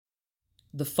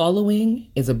The following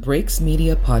is a Breaks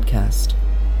Media podcast.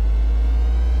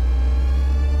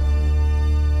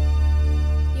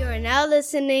 You are now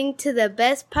listening to the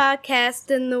best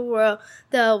podcast in the world,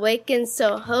 The Awakened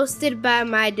Soul, hosted by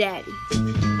my daddy.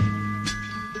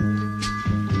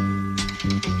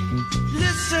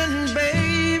 Listen,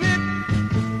 baby,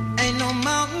 ain't no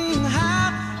mountain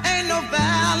high, ain't no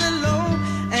valley low,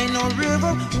 ain't no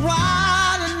river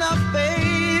wide enough,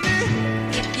 baby.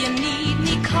 If you need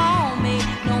me, call me,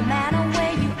 no matter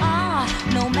where you are,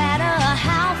 no matter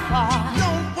how far.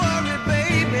 Don't worry,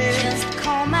 baby. Just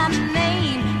call my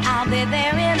name, I'll be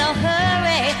there in a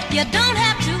hurry. You don't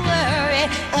have to worry,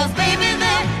 'cause baby,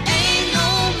 there ain't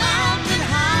no mountain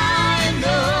high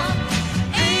enough,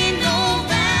 ain't no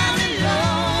valley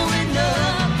low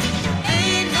enough,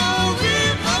 ain't no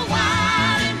river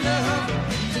wide enough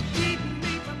to keep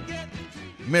me from getting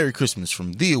to you. Merry Christmas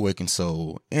from The Awakened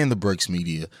Soul and the Breaks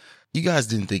Media. You guys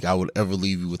didn't think I would ever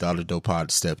leave you without a dope pod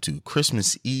to step to.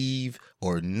 Christmas Eve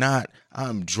or not,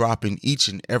 I'm dropping each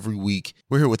and every week.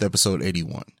 We're here with episode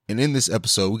 81. And in this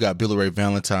episode, we got Billy Ray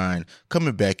Valentine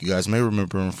coming back. You guys may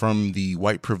remember him from the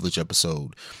White Privilege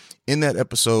episode. In that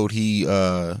episode, he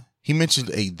mentioned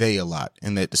a they a lot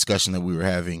in that discussion that we were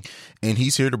having, and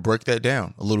he's here to break that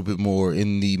down a little bit more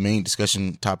in the main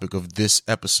discussion topic of this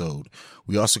episode.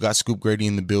 We also got Scoop Grady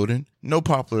in the building. No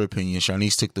popular opinion.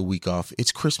 Shanice took the week off.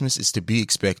 It's Christmas. It's to be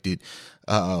expected.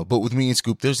 But with me and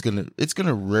Scoop, it's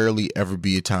gonna rarely ever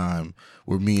be a time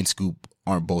where me and Scoop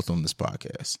aren't both on this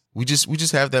podcast. We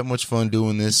just have that much fun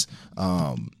doing this.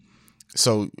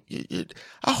 So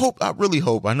I really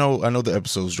hope, I know the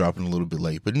episode's dropping a little bit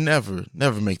late, but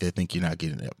never make that think you're not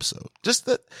getting an episode. Just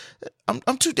that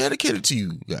I'm too dedicated to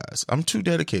you guys. I'm too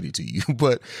dedicated to you.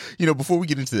 But, before we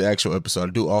get into the actual episode,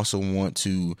 I do also want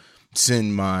to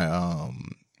send my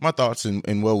thoughts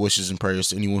and well wishes and prayers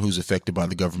to anyone who's affected by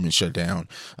the government shutdown.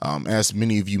 As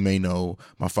many of you may know,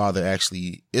 my father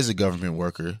actually is a government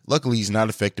worker. Luckily, he's not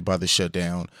affected by the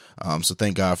shutdown. So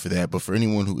thank God for that. But for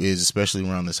anyone who is, especially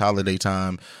around this holiday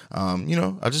time,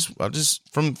 I just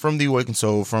from the Awakened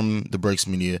Soul, from the Breaks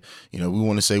Media, we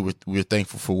want to say we're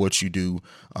thankful for what you do.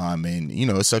 And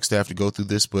it sucks to have to go through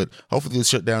this, but hopefully the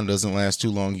shutdown doesn't last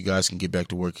too long. You guys can get back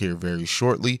to work here very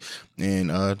shortly and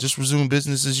just resume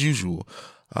business as usual.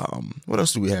 What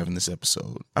else do we have in this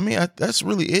episode? I mean, that's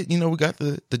really it. We got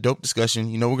the dope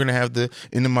discussion. We're going to have the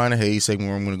In the Mind of Haze segment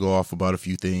where I'm going to go off about a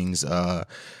few things.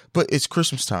 But it's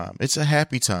Christmas time. It's a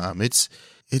happy time. I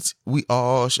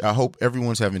hope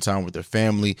everyone's having time with their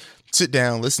family. Sit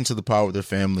down, listen to the pod with their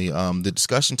family. The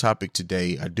discussion topic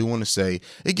today, I do want to say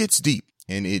it gets deep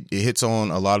and it hits on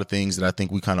a lot of things that I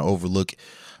think we kind of overlook.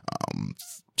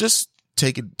 Just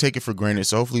take it for granted.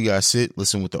 So hopefully you guys sit,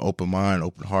 listen with an open mind,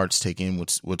 open hearts, take in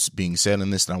what's being said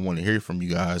in this, and I want to hear from you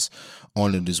guys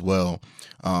on it as well.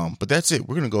 But that's it.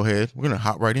 We're gonna go ahead. We're gonna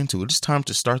hop right into it. It's time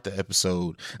to start the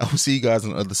episode. I will see you guys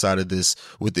on the other side of this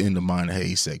with the In the Mind of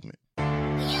Haze segment.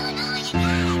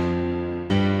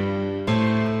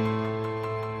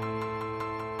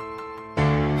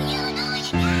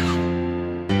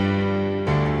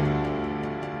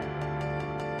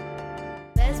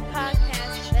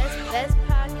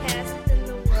 podcast in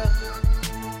the world.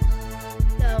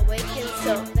 The Awakened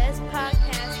Soul. Best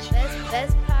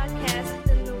podcast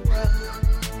in the world.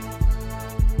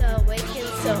 The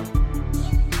Awakened Soul.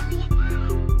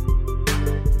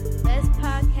 Best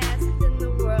podcast in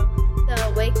the world. The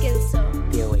Awakened Soul.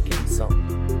 The Awakened Soul.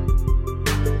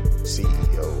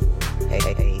 CEO.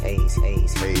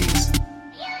 Haze.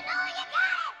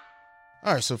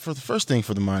 All right, so for the first thing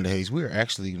for the Mind of Haze, we are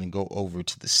actually going to go over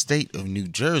to the state of New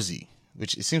Jersey,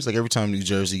 which it seems like every time New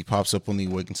Jersey pops up on the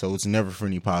Awakened Soul, it's never for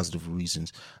any positive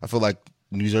reasons. I feel like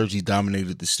New Jersey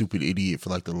dominated the stupid idiot for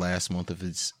like the last month of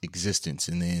its existence,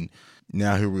 and then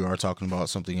now here we are talking about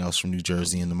something else from New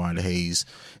Jersey in the Mind of Haze.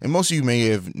 And most of you may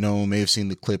have seen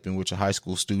the clip in which a high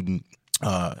school student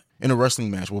in a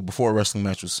wrestling match, before a wrestling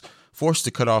match, was forced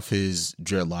to cut off his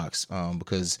dreadlocks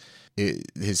because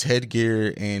his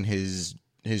headgear and his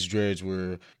dreads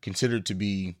were considered to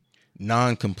be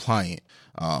non-compliant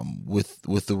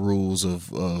with the rules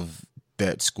of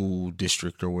that school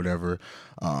district or whatever.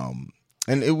 And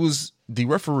it was the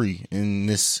referee in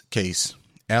this case,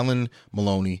 Alan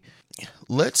Maloney.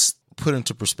 Let's put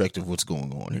into perspective what's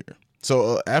going on here.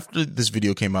 So after this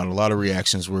video came out, a lot of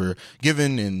reactions were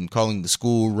given and calling the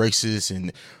school racist,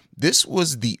 and this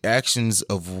was the actions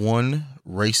of one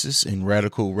racist and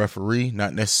radical referee,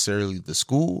 not necessarily the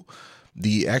school.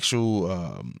 The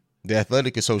actual the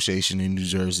Athletic Association in New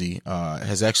Jersey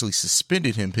has actually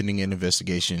suspended him pending an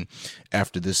investigation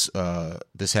after this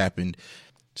happened.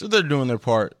 So they're doing their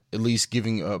part, at least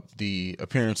giving up the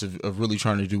appearance of really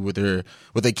trying to do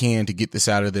what they can to get this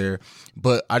out of there.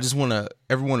 But I just want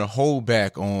everyone to hold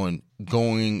back on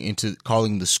going into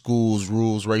calling the school's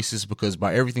rules racist, because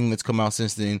by everything that's come out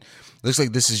since then, it looks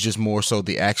like this is just more so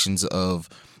the actions of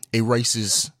a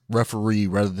racist referee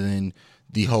rather than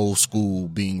the whole school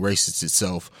being racist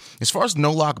itself. As far as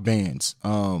no-lock bans,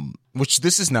 which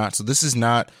this is not. So this is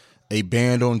not a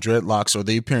ban on dreadlocks or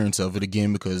the appearance of it,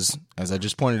 again, because as I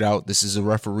just pointed out, this is a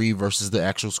referee versus the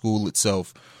actual school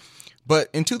itself. But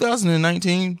in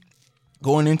 2019,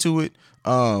 going into it,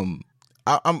 I'm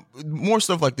more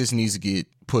stuff like this needs to get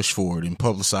pushed forward and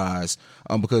publicized,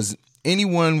 because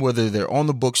anyone, whether they're on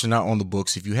the books or not on the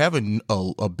books, if you have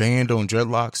a ban on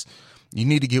dreadlocks, you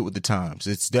need to get with the times.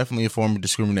 It's definitely a form of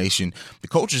discrimination. The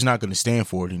culture's not going to stand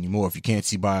for it anymore, if you can't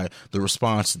see by the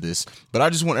response to this. But I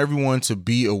just want everyone to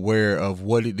be aware of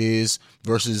what it is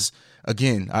versus,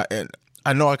 again,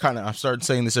 I know I started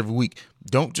saying this every week.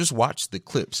 Don't just watch the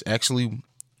clips. Actually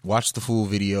watch the full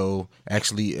video.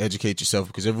 Actually educate yourself,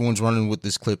 because everyone's running with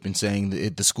this clip and saying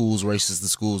that the school's racist, the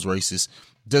school's racist.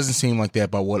 Doesn't seem like that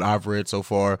by what I've read so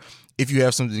far. If you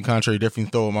have something contrary, definitely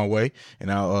throw it my way,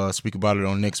 and I'll speak about it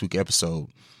on next week's episode.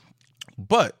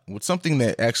 But with something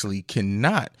that actually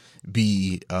cannot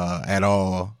be at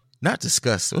all, not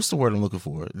discussed. What's the word I'm looking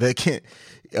for? That can't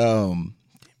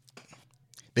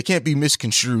be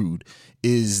misconstrued,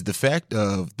 is the fact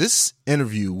of this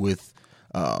interview with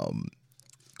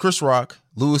Chris Rock,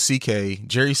 Louis C.K.,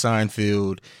 Jerry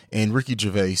Seinfeld, and Ricky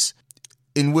Gervais,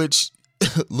 in which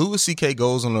Louis C.K.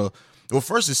 goes on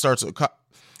first it starts.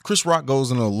 Chris Rock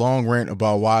goes on a long rant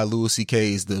about why Louis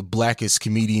C.K. is the blackest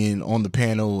comedian on the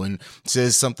panel, and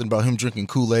says something about him drinking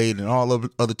Kool-Aid and all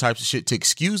other types of shit to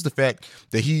excuse the fact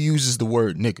that he uses the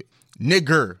word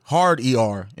nigger, hard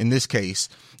ER in this case,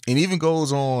 and even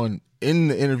goes on in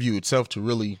the interview itself to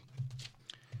really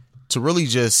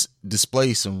just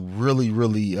display some really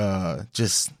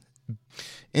just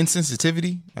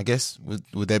insensitivity, I guess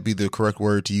would that be the correct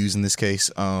word to use in this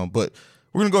case. But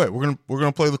we're gonna go ahead. We're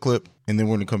gonna play the clip, and then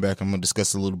we're gonna come back. I'm gonna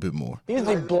discuss a little bit more. He's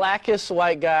the blackest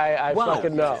white guy I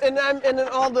fucking know. And then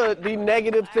all the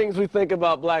negative things we think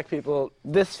about black people,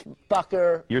 this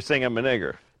fucker. You're saying I'm a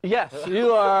nigger? Yes,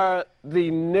 you are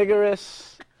the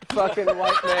niggerest fucking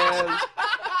white man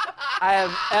I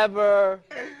have ever.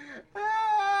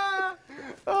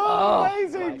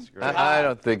 Amazing. I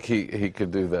don't think he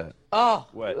could do that.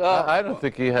 What? I don't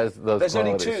think he has those There's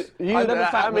qualities. only two. You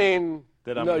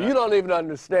don't even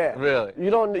understand. Really? You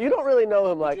don't really know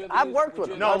him. Like, I've worked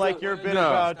with him. No, like your bit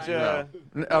about.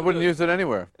 I wouldn't use it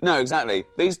anywhere. No, exactly.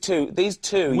 These two.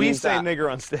 We use say that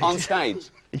nigger on stage. On stage.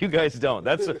 You guys don't.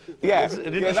 That's That's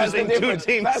interesting. the Two difference.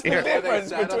 teams That's here. the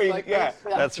difference between.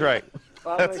 That's right.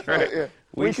 That's right.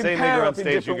 We say pair nigger on up in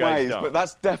stage. You different guys ways, don't. but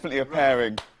that's definitely a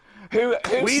pairing. Who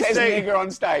We says say- nigger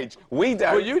on stage? We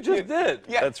don't. Well, you just did.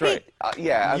 Yeah, That's right.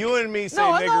 Yeah. You and me say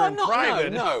No, nigger in no,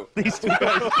 private. no.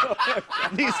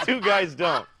 These two guys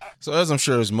don't. So as I'm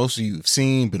sure as most of you have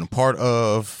seen, been a part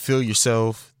of, feel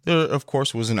yourself, there of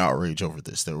course was an outrage over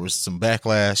this. There was some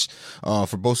backlash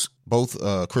for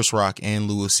both Chris Rock and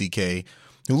Louis C.K.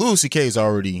 And Louis C.K. has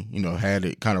already, had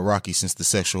it kind of rocky since the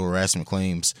sexual harassment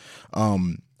claims.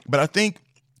 But I think,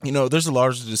 there's a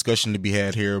larger discussion to be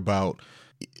had here about,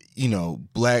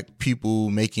 black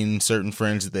people making certain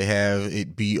friends that they have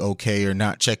it be okay or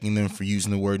not checking them for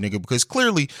using the word nigga, because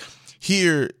clearly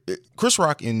here, Chris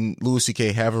Rock and Louis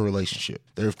C.K. have a relationship.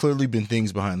 There have clearly been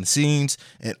things behind the scenes,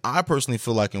 and I personally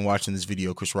feel like in watching this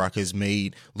video, Chris Rock has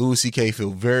made Louis C.K. feel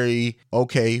very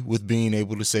okay with being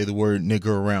able to say the word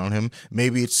nigger around him.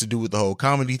 Maybe it's to do with the whole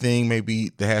comedy thing. Maybe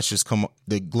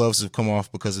the gloves have come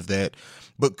off because of that.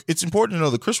 But it's important to know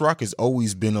that Chris Rock has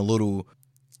always been a little.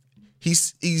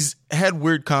 He's had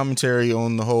weird commentary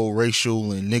on the whole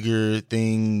racial and nigger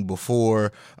thing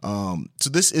before. So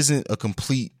this isn't a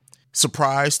complete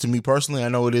surprise to me personally. I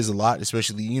know it is a lot,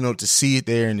 especially, to see it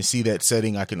there and to see that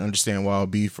setting. I can understand why it would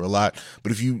be for a lot.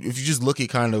 But if you just look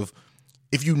at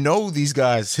if you know these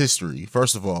guys' history,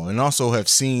 first of all, and also have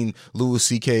seen Louis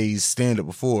C.K.'s stand-up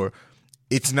before,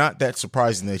 it's not that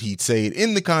surprising that he'd say it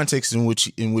in the context in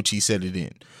which he said it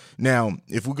in. Now,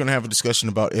 if we're going to have a discussion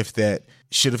about if that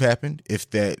should have happened, if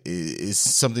that is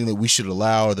something that we should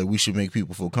allow or that we should make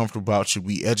people feel comfortable about, should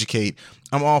we educate?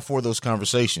 I'm all for those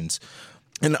conversations.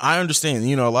 And I understand,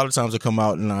 a lot of times I come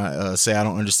out and I say I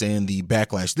don't understand the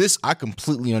backlash. I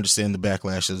completely understand the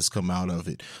backlash that has come out of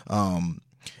it.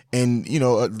 And,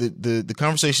 the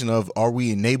conversation of are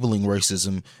we enabling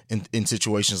racism in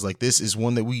situations like this is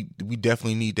one that we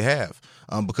definitely need to have.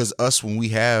 Because when we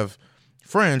have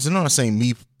friends, and I'm not saying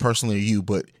me personally or you,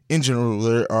 but in general,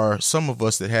 there are some of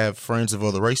us that have friends of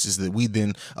other races that we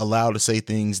then allow to say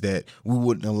things that we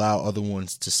wouldn't allow other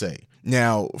ones to say.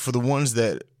 Now, for the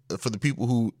people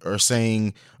who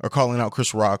are calling out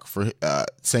Chris Rock for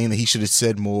saying that he should have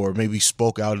said more, maybe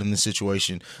spoke out in the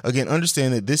situation. Again,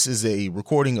 understand that this is a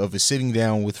recording of a sitting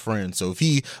down with friends. So if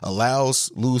he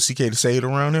allows Louis C.K. to say it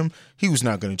around him, he was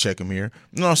not going to check him here.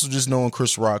 And also just knowing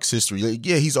Chris Rock's history. Like,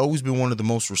 yeah, he's always been one of the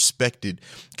most respected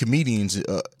comedians,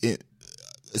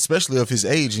 especially of his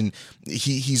age, and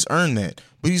he's earned that.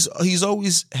 But he's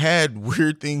always had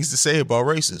weird things to say about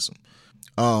racism.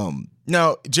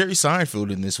 Now, Jerry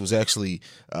Seinfeld in this was actually,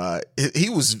 he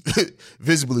was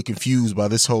visibly confused by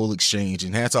this whole exchange,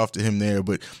 and hats off to him there.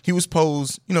 But he was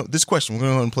posed, this question. We're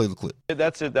going to go ahead and play the clip.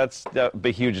 That's it. That's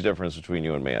the huge difference between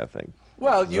you and me, I think.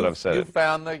 Well, you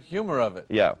found the humor of it.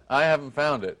 Yeah. I haven't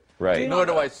found it. Right. Nor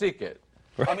do I seek it.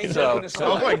 I mean, So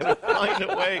I'm going to find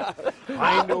a way.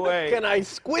 Find a way. Can I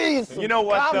squeeze some You know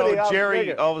what, comedy though? out Jerry,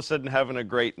 bigger? all of a sudden having a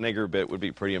great nigger bit would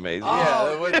be pretty amazing.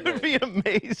 Yeah, it would be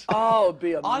amazing. Oh, it'd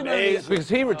be amazing. Because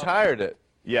he retired it.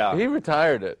 Yeah. He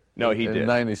retired it. No, he in did.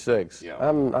 96. Yeah.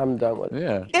 I'm done with it.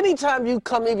 Yeah. Anytime you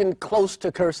come even close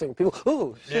to cursing, people,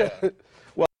 ooh, shit. Yeah.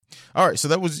 All right, so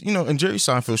that was, and Jerry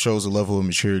Seinfeld shows a level of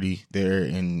maturity there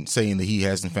in saying that he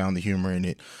hasn't found the humor in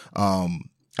it.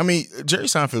 I mean, Jerry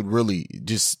Seinfeld really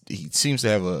he seems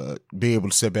to be able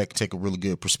to sit back and take a really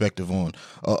good perspective on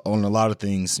a lot of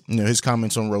things. His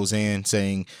comments on Roseanne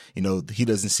saying, he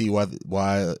doesn't see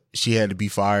why she had to be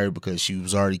fired because she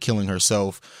was already killing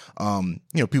herself.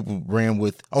 People ran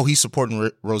with, he's supporting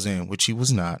Roseanne, which he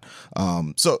was not.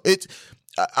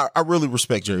 I really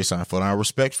respect Jerry Seinfeld. I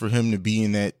respect for him to be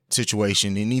in that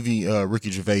situation. And even Ricky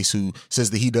Gervais, who says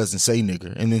that he doesn't say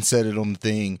nigger and then said it on the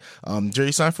thing.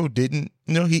 Jerry Seinfeld didn't,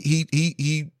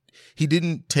 he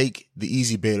didn't take the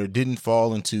easy bait or didn't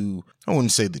fall into, I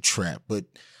wouldn't say the trap, but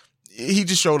he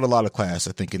just showed a lot of class,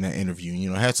 I think, in that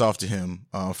interview. Hats off to him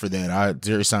for that.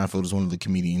 Jerry Seinfeld is one of the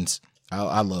comedians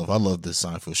I love the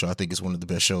Seinfeld show. I think it's one of the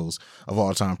best shows of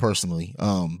all time, personally.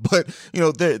 But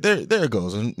there it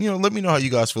goes. And let me know how you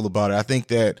guys feel about it. I think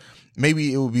that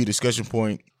maybe it would be a discussion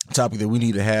point topic that we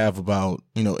need to have about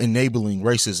enabling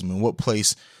racism and what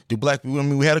place do black people. I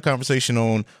mean, we had a conversation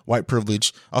on white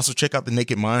privilege. Also, check out the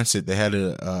Naked Mindset. They had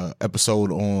a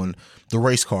episode on the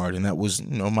race card, and that was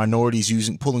minorities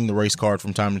pulling the race card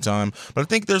from time to time. But I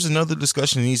think there's another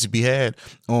discussion that needs to be had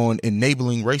on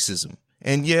enabling racism.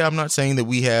 And yeah, I'm not saying that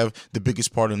we have the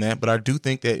biggest part in that, but I do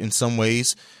think that in some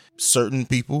ways, certain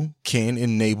people can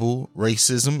enable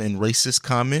racism and racist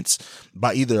comments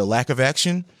by either a lack of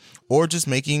action or just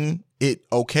making it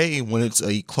okay when it's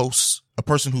a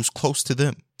person who's close to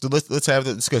them. So let's have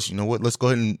that discussion. You know what? Let's go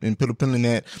ahead and put a pin in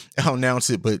that. I'll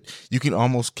announce it, but you can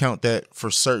almost count that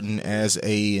for certain as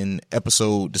an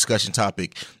episode discussion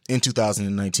topic in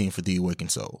 2019 for The Awakened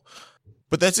Soul.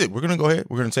 But that's it. We're going to go ahead.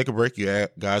 We're going to take a break. You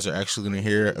guys are actually going to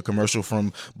hear a commercial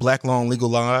from Black Law and Legal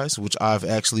Lies, which I had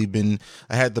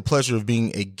the pleasure of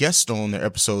being a guest on their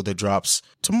episode that drops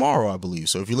tomorrow, I believe.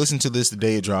 So if you listen to this the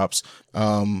day it drops,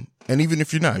 and even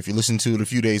if you're not, if you listen to it a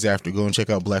few days after, go and check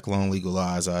out Black Law and Legal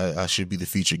Lies. I should be the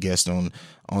featured guest on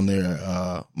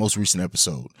their most recent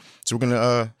episode. So we're going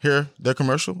to hear their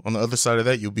commercial. On the other side of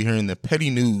that, you'll be hearing the Petty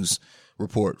News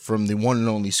report from the one and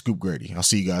only Scoop Grady. I'll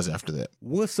see you guys after that.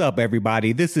 What's up,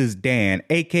 everybody? This is Dan,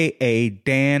 aka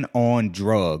Dan on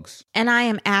Drugs. And I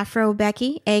am Afro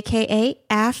Becky, aka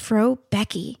Afro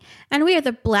Becky. And we are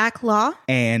the Black Law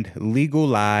and Legal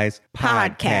Lies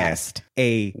podcast,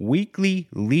 a weekly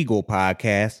legal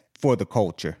podcast for the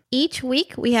culture. Each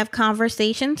week, we have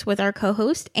conversations with our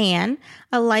co-host, Ann,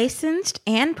 a licensed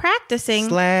and practicing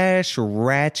 /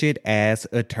 ratchet ass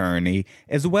attorney,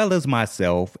 as well as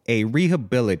myself, a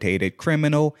rehabilitated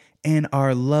criminal, and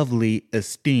our lovely,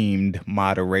 esteemed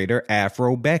moderator,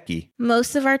 Afro Becky.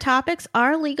 Most of our topics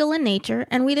are legal in nature,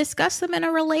 and we discuss them in a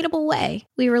relatable way.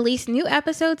 We release new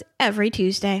episodes every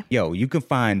Tuesday. Yo, you can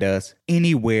find us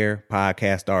anywhere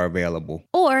podcasts are available.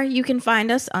 Or you can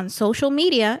find us on social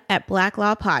media at Black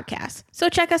Law Podcast. So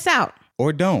check us out.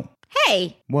 Or don't.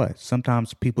 Hey! What?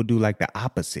 Sometimes people do like the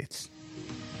opposites.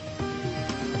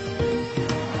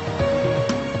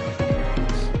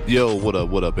 Yo, what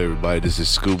up, everybody? This is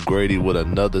Scoop Grady with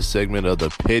another segment of the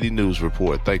Petty News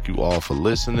Report. Thank you all for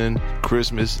listening.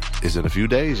 Christmas is in a few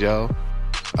days, y'all.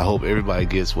 I hope everybody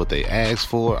gets what they asked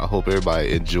for. I hope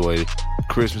everybody enjoy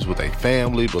Christmas with their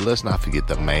family, but let's not forget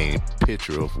the main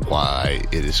picture of why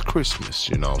it is Christmas,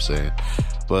 you know what I'm saying?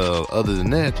 Well, other than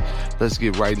that, let's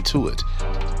get right into it.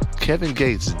 Kevin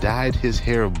Gates dyed his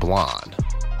hair blonde.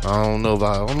 I don't know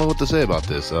what to say about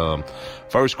this.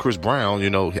 First, Chris Brown,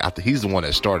 he's the one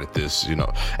that started this,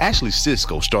 Actually,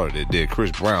 Cisco started it, then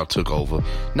Chris Brown took over.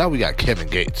 Now we got Kevin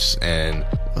Gates, and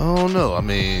I don't know. I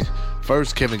mean,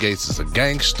 first Kevin Gates is a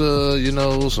gangster,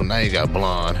 so now you got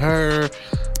blonde hair.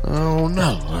 I don't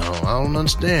know. I don't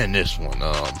understand this one.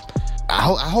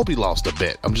 I hope he lost a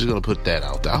bet. I'm just going to put that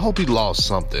out there. I hope he lost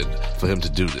something for him to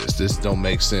do this. This don't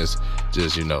make sense.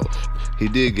 Just, he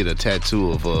did get a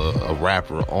tattoo of a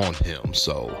rapper on him.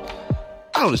 So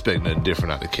I don't expect nothing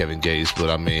different out of Kevin Gates. But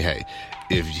I mean, hey,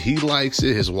 if he likes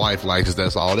it, his wife likes it,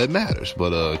 that's all that matters.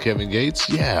 But Kevin Gates,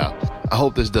 yeah, I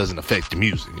hope this doesn't affect the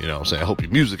music. You know what I'm saying? I hope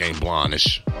your music ain't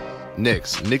blondish.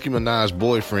 Next, Nicki Minaj's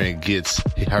boyfriend gets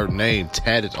her name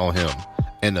tatted on him.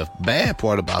 And the bad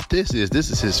part about this is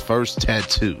his first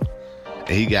tattoo. And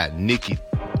he got Nicki,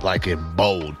 like in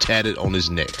bold, tatted on his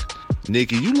neck.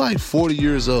 Nicki, you like 40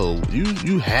 years old.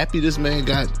 You happy this man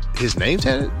got his name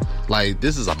tatted? Like,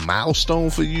 this is a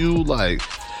milestone for you? Like,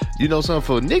 something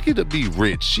for Nicki to be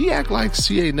rich. She act like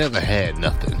she ain't never had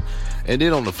nothing. And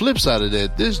then on the flip side of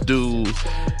that, this dude,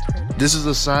 this is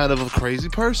a sign of a crazy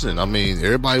person. I mean,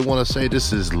 everybody want to say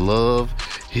this is love.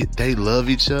 They love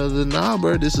each other. Nah,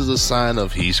 bro, this is a sign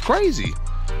of he's crazy.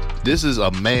 This is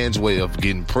a man's way of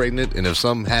getting pregnant, and if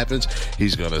something happens,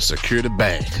 he's going to secure the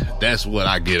bag. That's what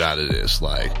I get out of this.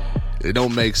 Like, it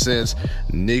don't make sense.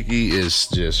 Nicki is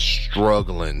just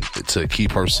struggling to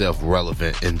keep herself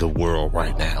relevant in the world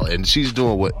right now. And she's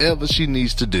doing whatever she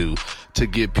needs to do to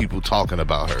get people talking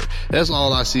about her. That's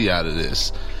all I see out of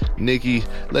this. Nicki,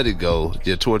 let it go.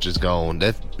 Your torch is gone.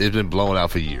 It's been blown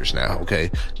out for years now, okay?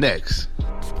 Next,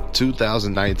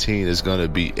 2019 is going to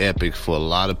be epic for a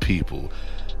lot of people.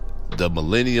 The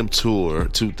Millennium Tour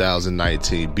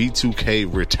 2019,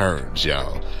 B2K returns,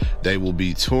 y'all. They will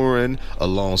be touring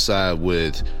alongside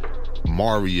with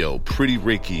Mario, Pretty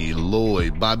Ricky,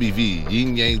 Lloyd, Bobby V,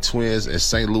 Yin Yang Twins, and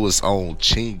St. Louis' own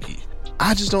Chingy.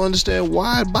 I just don't understand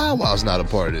why Bow Wow's not a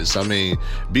part of this. I mean,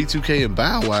 B2K and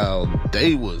Bow Wow,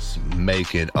 they was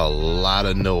making a lot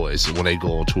of noise when they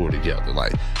go on tour together.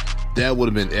 Like, that would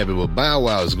have been epic, but Bow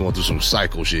Wow is going through some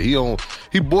psycho shit.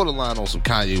 He borderline on some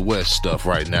Kanye West stuff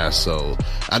right now, so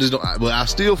but I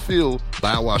still feel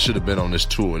Bow Wow should have been on this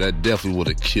tour. That definitely would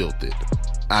have killed it.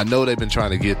 I know they've been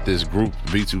trying to get this group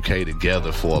B2K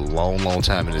together for a long, long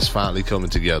time, and it's finally coming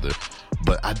together.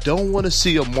 But I don't want to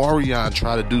see Omarion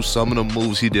try to do some of the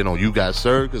moves he did on You Got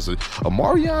Served, because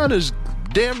Omarion is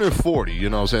damn near 40, you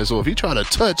know what I'm saying? So if he try to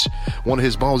touch one of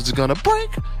his bones, it's gonna break,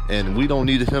 and we don't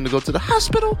need him to go to the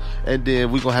hospital, and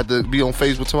then we're gonna have to be on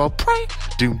Facebook tomorrow, pray,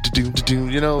 I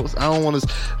don't want to.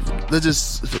 Let's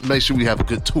just make sure we have a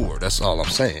good tour. That's all I'm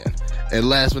saying. And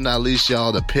last but not least,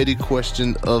 y'all, the petty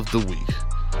question of the week.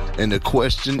 And the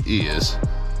question is,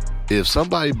 if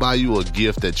somebody buy you a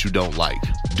gift that you don't like,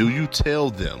 do you tell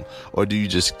them, or do you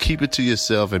just keep it to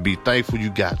yourself and be thankful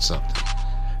you got something?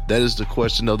 That is the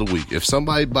question of the week. If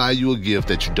somebody buy you a gift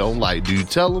that you don't like, do you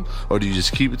tell them, or do you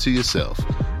just keep it to yourself?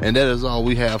 And that is all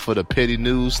we have for the petty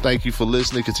news. Thank you for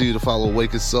listening. Continue to follow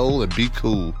Awakened Soul and be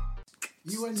cool.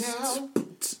 You are now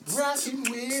rocking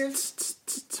with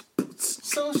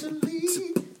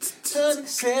socially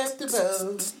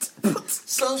unacceptable.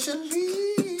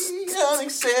 Socially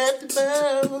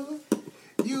unacceptable.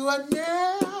 You are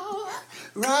now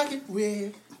rocking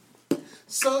with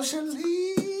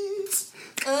socially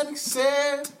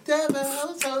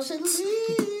unacceptable. Socially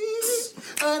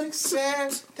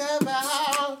unacceptable.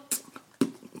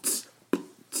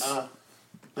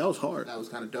 That was hard. That was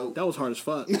kind of dope. That was hard as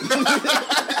fuck.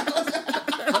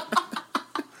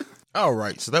 All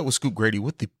right, so that was Scoop Grady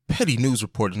with the Petty News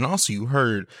Report. And also you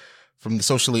heard from the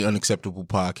Socially Unacceptable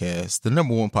podcast, the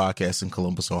 #1 podcast in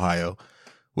Columbus, Ohio,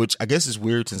 which I guess is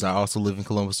weird since I also live in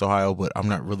Columbus, Ohio, but I'm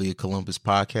not really a Columbus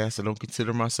podcast. I don't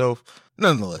consider myself.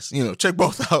 Nonetheless, check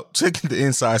both out. Check the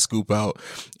Inside Scoop out,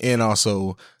 and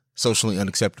also Socially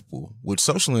Unacceptable. With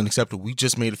Socially Unacceptable, we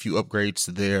just made a few upgrades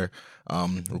to their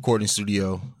recording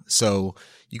studio. So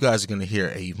you guys are going to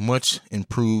hear a much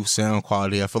improved sound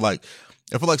quality. I feel like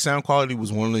sound quality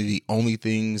was one of the only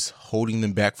things holding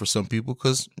them back for some people,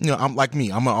 because, I'm like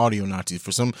me, I'm an audio Nazi.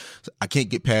 For some, I can't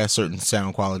get past certain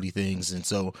sound quality things. And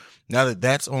so now that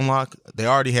that's on lock, they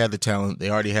already had the talent, they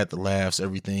already had the laughs,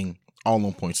 everything all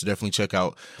on point. So definitely check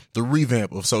out the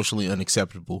revamp of Socially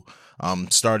Unacceptable,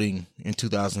 starting in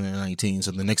 2019.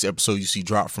 So the next episode you see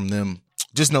drop from them,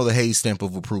 just know the Hayes stamp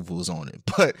of approval is on it.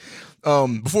 But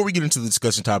before we get into the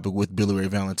discussion topic with Billy Ray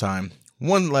Valentine,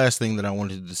 one last thing that I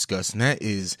wanted to discuss, and that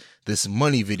is this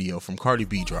Money video from Cardi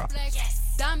B drop.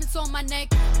 Diamonds on my neck.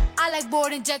 I like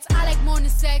boarding jets. I like more than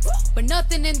sex. But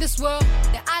nothing in this world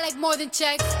that I like more than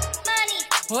checks. Money.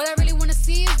 All I really wanna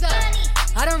see is the money.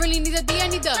 I don't really need a D, I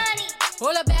need the money.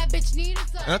 All a bad bitch need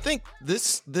is the. And I think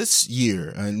this year,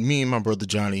 and me and my brother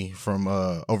Johnny from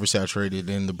Oversaturated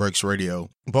and the Breaks Radio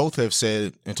both have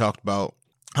said and talked about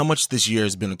how much this year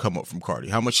has been a come up from Cardi,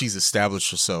 how much she's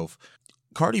established herself.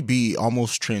 Cardi B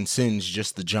almost transcends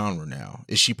just the genre now.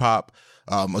 Is she pop?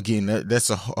 Again, that's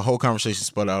a whole conversation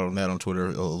spun out on that on Twitter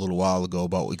a little while ago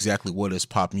about exactly what is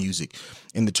pop music.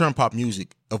 And the term pop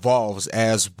music evolves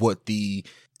as what the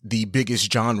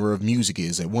biggest genre of music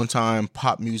is. At one time,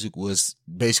 pop music was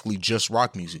basically just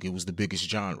rock music. It was the biggest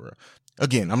genre.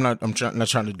 Again, I'm not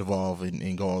trying to devolve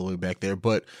and go all the way back there,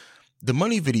 but the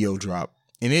Money video drop,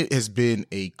 and it has been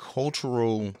a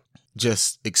cultural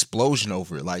just explosion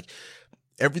over it. Like,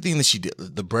 everything that she did,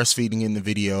 the breastfeeding in the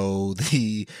video,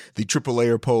 the triple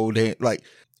layer pole, like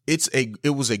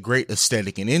it was a great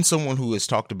aesthetic. And in someone who has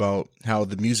talked about how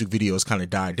the music videos kind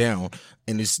of died down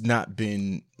and it's not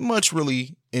been much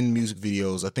really in music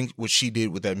videos, I think what she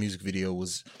did with that music video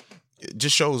was, it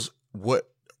just shows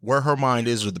where her mind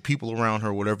is, or the people around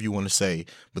her, whatever you want to say.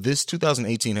 But this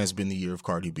 2018 has been the year of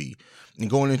Cardi B. And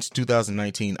going into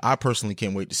 2019, I personally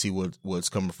can't wait to see what's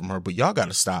coming from her. But y'all got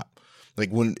to stop. Like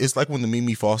when the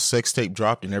Mimi Foss sex tape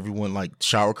dropped and everyone, like,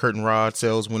 shower curtain rod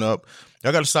sales went up.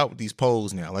 Y'all got to stop with these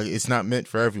polls now. Like, it's not meant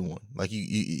for everyone. Like,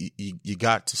 you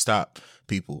got to stop,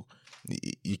 people.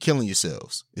 You're killing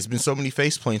yourselves. It's been so many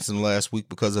face plants in the last week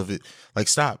because of it. Like,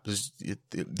 stop.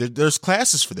 There's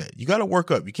classes for that. You got to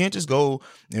work up. You can't just go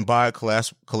and buy a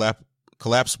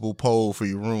collapsible pole for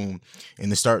your room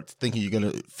and then start thinking you're going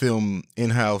to film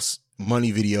in-house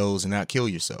Money videos and not kill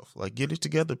yourself. Like, get it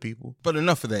together, people. But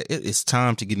enough of that. It is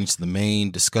time to get into the main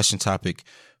discussion topic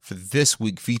for this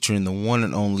week, featuring the one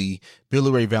and only Billy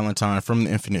Ray Valentine from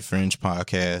the Infinite Fringe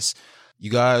podcast.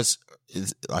 You guys,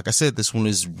 like I said, this one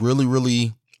is really,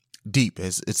 really deep.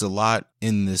 It's a lot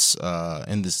in this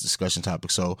discussion topic.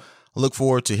 So I look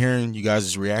forward to hearing you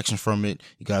guys' reaction from it.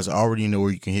 You guys already know where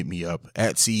you can hit me up,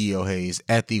 at CEO Hayes,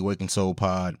 at The Awakened Soul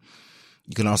Pod.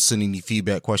 You can also send any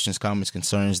feedback, questions, comments,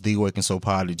 concerns,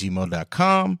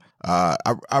 theawakenedsoulpod@gmail.com.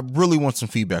 I really want some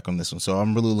feedback on this one, so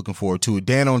I'm really looking forward to it.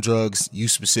 Dan on Drugs, you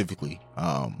specifically.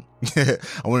 I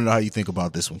want to know how you think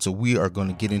about this one. So we are going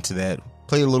to get into that.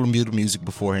 Play a little bit of music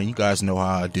beforehand. You guys know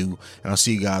how I do, and I'll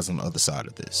see you guys on the other side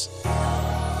of this.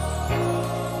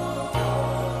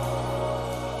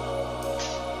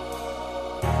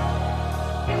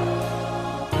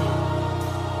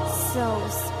 So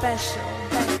special.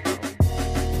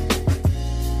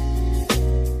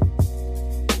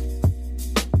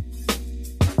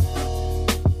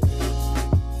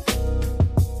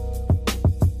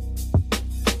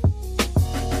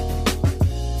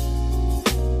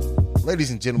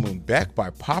 Ladies and gentlemen, back by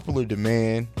popular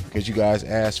demand because you guys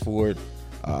asked for it.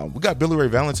 We got Billy Ray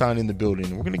Valentine in the building,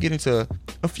 and we're going to get into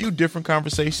a few different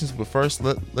conversations. But first,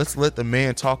 let's let the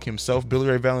man talk himself. Billy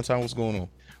Ray Valentine, what's going on?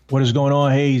 What is going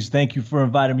on, Hayes? Thank you for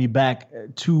inviting me back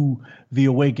to The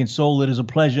Awakened Soul. It is a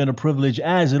pleasure and a privilege,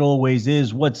 as it always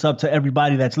is. What's up to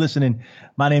everybody that's listening?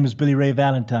 My name is Billy Ray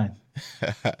Valentine.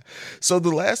 So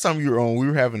the last time you were on, we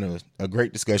were having a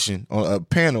great discussion on a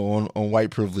panel on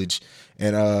white privilege.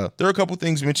 And there are a couple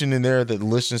things mentioned in there that the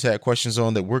listeners had questions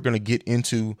on that we're going to get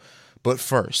into. But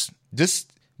first,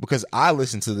 just because I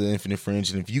listen to the Infinite Fringe,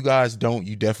 and if you guys don't,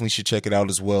 you definitely should check it out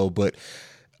as well. But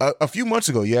a few months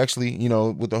ago, you actually,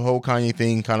 with the whole Kanye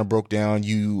thing kind of broke down,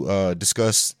 you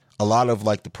discussed a lot of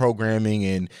like the programming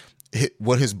and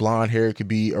what his blonde hair could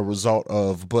be a result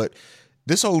of. But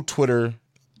this whole Twitter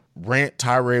rant,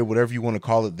 tirade, whatever you want to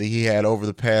call it, that he had over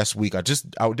the past week, I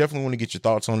would definitely want to get your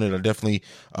thoughts on it. I definitely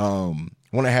want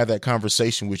to have that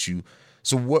conversation with you.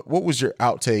 So what was your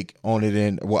outtake on it,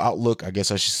 and outlook, I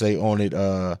guess I should say, on it?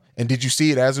 And did you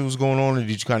see it as it was going on, or did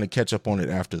you kind of catch up on it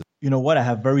after? You know what? I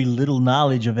have very little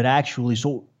knowledge of it, actually.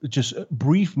 So just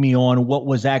brief me on what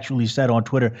was actually said on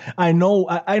Twitter. I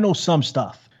know some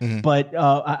stuff. Mm-hmm. But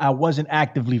I wasn't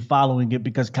actively following it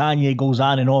because Kanye goes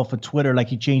on and off of Twitter like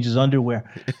he changes underwear,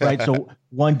 right? So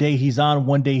one day he's on,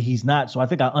 one day he's not. So I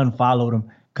think I unfollowed him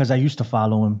because I used to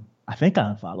follow him. I think I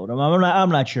unfollowed him. I'm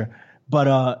not sure.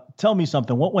 But tell me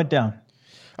something. What went down?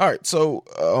 All right. So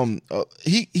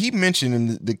he mentioned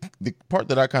in the part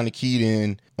that I kind of keyed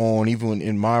in on, even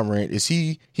in my rant, is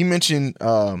he mentioned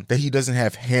that he doesn't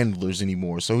have handlers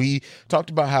anymore. So he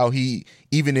talked about how he,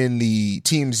 even in the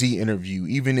TMZ interview,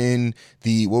 even in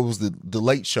the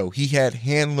Late Show, he had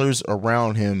handlers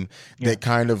around him that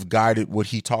kind of guided what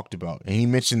he talked about. And he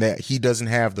mentioned that he doesn't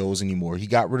have those anymore. He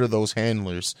got rid of those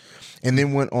handlers, and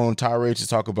then went on tirade to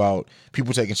talk about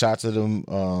people taking shots at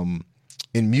him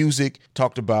in music,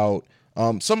 talked about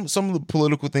Some of the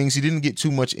political things, he didn't get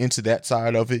too much into that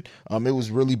side of it. It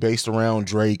was really based around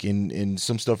Drake and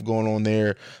some stuff going on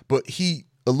there. But he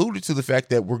alluded to the fact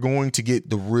that we're going to get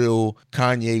the real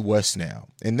Kanye West now.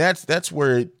 And that's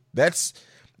where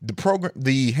the program,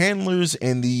 the handlers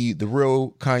and the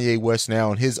real Kanye West now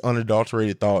and his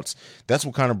unadulterated thoughts. That's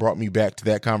what kind of brought me back to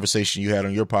that conversation you had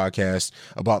on your podcast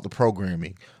about the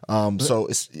programming. So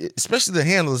especially the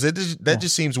handlers, that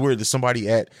just seems weird that somebody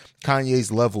at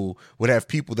Kanye's level would have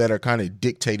people that are kind of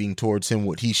dictating towards him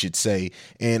what he should say.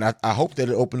 And I hope that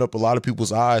it opened up a lot of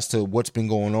people's eyes to what's been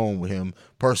going on with him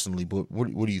personally. But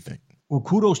what do you think? Well,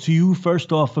 kudos to you,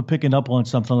 first off, for picking up on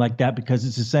something like that, because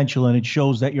it's essential and it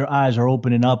shows that your eyes are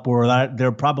opening up, or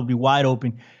they're probably wide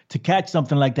open to catch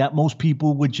something like that. Most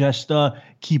people would just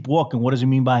keep walking. What does it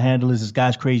mean by handlers? This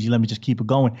guy's crazy. Let me just keep it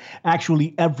going.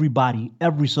 Actually, everybody,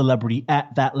 every celebrity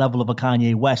at that level of a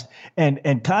Kanye West. And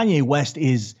Kanye West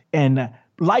is, and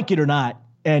like it or not,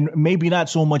 and maybe not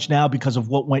so much now because of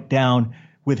what went down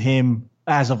with him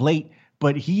as of late,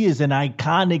 but he is an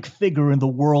iconic figure in the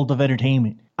world of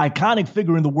entertainment. Iconic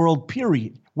figure in the world,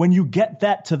 period. When you get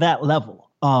that to that level,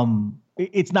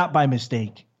 it's not by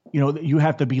mistake. You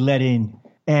have to be let in,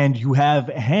 and you have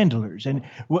handlers. And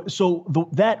so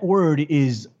that word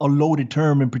is a loaded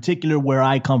term, in particular where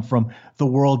I come from, the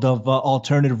world of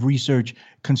alternative research,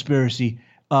 conspiracy,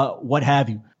 what have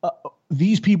you.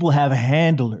 These people have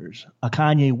handlers.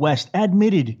 Kanye West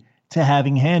admitted to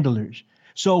having handlers.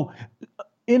 So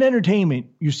in entertainment,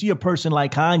 you see a person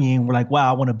like Kanye and we're like,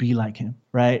 wow, I want to be like him,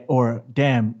 right? Or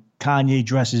damn, Kanye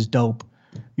dresses dope.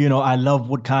 I love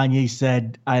what Kanye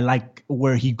said. I like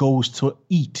where he goes to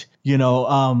eat.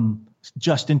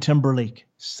 Justin Timberlake,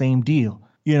 same deal.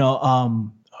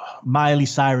 Miley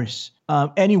Cyrus,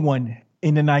 anyone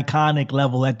in an iconic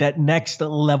level at that next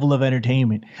level of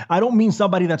entertainment. I don't mean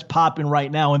somebody that's popping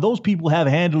right now. And those people have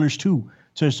handlers too,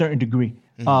 to a certain degree.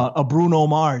 A Bruno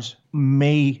Mars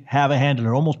may have a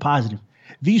handler, almost positive.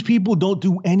 These people don't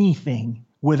do anything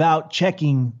without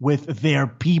checking with their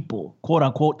people, quote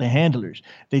unquote, the handlers.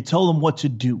 They tell them what to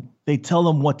do. They tell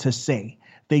them what to say.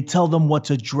 They tell them what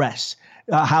to dress,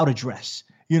 how to dress,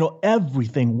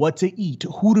 everything, what to eat,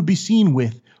 who to be seen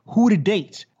with, who to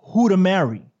date, who to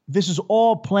marry. This is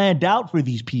all planned out for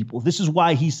these people. This is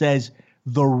why he says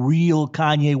the real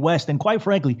Kanye West. And quite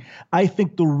frankly, I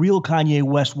think the real Kanye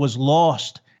West was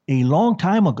lost a long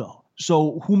time ago.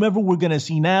 So whomever we're going to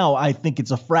see now, I think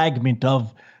it's a fragment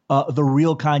of the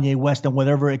real Kanye West and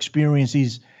whatever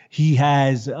experiences he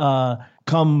has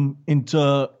come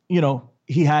into,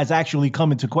 he has actually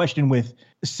come into question with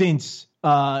since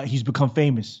he's become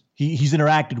famous. He's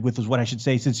interacted with, is what I should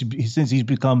say, since he's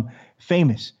become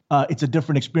famous. It's a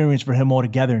different experience for him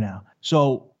altogether now.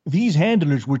 So these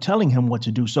handlers were telling him what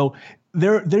to do. So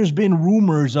there's been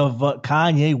rumors of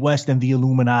Kanye West and the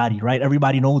Illuminati, right?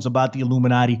 Everybody knows about the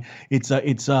Illuminati. It's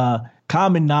a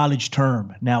common knowledge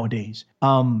term nowadays.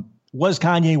 Was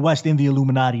Kanye West in the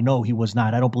Illuminati? No, he was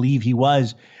not. I don't believe he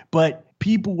was. But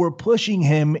people were pushing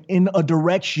him in a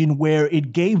direction where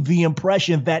it gave the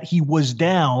impression that he was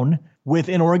down with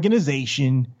an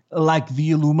organization like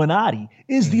the Illuminati.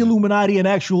 Is the Illuminati an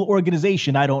actual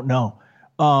organization? I don't know.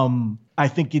 I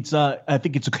think it's a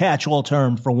catch-all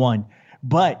term for one.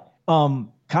 But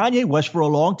Kanye West for a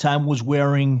long time was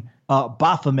wearing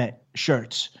Baphomet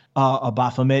shirts.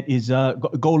 Baphomet is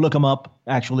go look him up.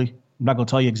 Actually, I'm not going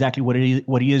to tell you exactly what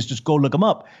he is. Just go look him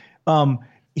up.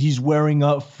 He's wearing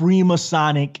a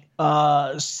Freemasonic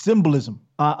symbolism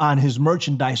on his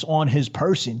merchandise, on his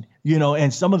person.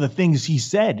 And some of the things he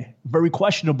said, very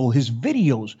questionable. His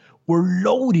videos were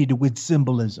loaded with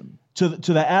symbolism. To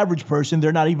the average person,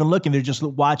 they're not even looking. They're just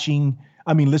listening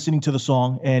to the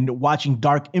song and watching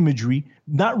dark imagery,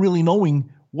 not really knowing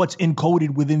what's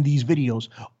encoded within these videos.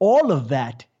 All of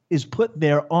that is put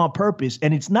there on purpose,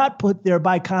 and it's not put there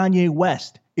by Kanye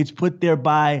West. It's put there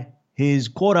by his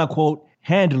quote-unquote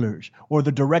handlers, or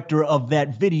the director of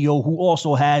that video who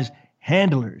also has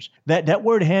handlers. That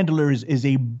word handler is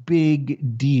a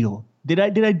big deal. Did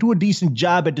I do a decent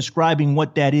job at describing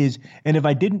what that is? And if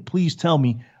I didn't, please tell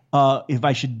me if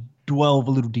I should delve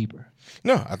a little deeper.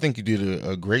 No, I think you did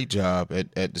a great job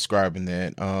at describing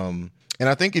that. And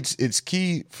I think it's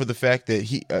key for the fact that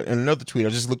he, another tweet, I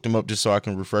just looked him up just so I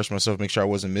can refresh myself, make sure I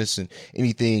wasn't missing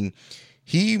anything.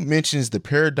 He mentions the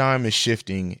paradigm is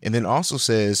shifting and then also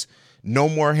says, no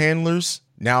more handlers.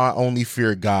 Now I only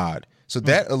fear God. So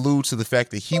that alludes to the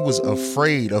fact that he was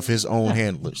afraid of his own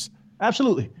handlers.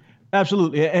 Absolutely.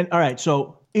 Absolutely. And all right.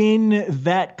 So in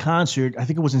that concert, I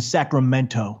think it was in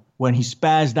Sacramento, when he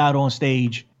spazzed out on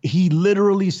stage, he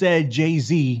literally said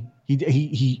Jay-Z.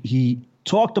 He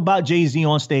talked about Jay-Z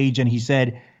on stage and he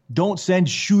said, don't send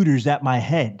shooters at my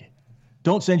head.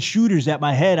 Don't send shooters at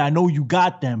my head. I know you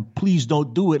got them. Please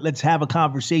don't do it. Let's have a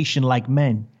conversation like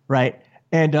men, right?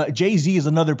 And Jay-Z is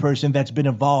another person that's been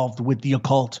involved with the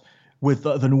occult, with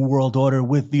the New World Order,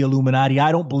 with the Illuminati.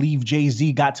 I don't believe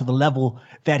Jay-Z got to the level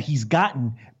that he's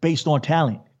gotten based on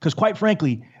talent. Because quite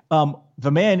frankly,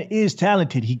 the man is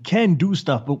talented. He can do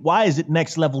stuff, but why is it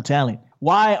next level talent?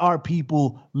 Why are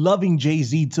people loving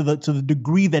Jay-Z to the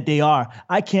degree that they are?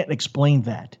 I can't explain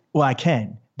that. Well, I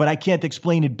can, but I can't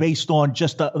explain it based on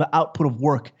just the output of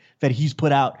work that he's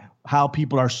put out, how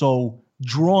people are so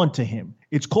drawn to him.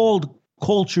 It's called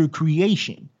culture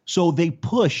creation. So they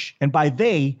push, and by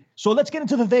they, so let's get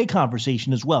into the they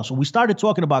conversation as well. So we started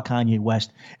talking about Kanye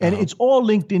West, and it's all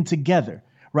linked in together,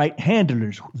 right?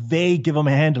 Handlers, they give them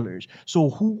handlers. So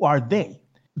who are they?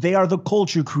 They are the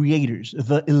culture creators,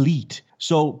 the elite.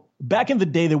 So back in the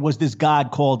day, there was this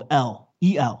god called El.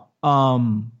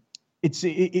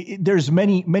 There's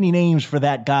many names for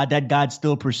that god. That god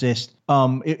still persists.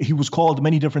 He was called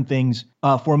many different things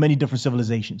for many different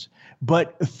civilizations.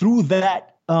 But through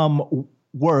that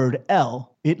word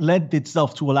El, it lent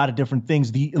itself to a lot of different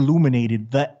things. The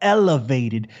illuminated, the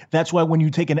elevated. That's why when you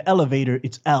take an elevator,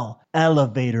 it's El.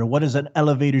 Elevator. What does an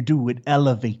elevator do? It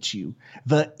elevates you.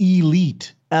 The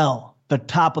elite, El, the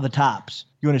top of the tops.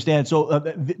 You understand? So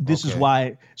this is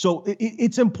why. So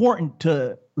it's important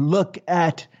to look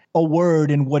at a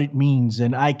word and what it means.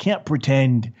 And I can't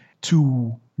pretend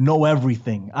to know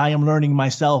everything. I am learning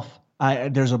myself.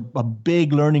 There's a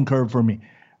big learning curve for me.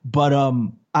 But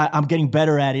I'm getting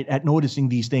better at it, at noticing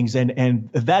these things. And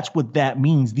that's what that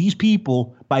means. These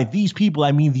people, by these people,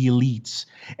 I mean the elites.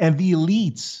 And the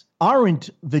elites aren't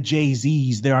the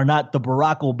Jay-Z's. They are not the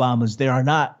Barack Obamas. They are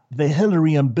not the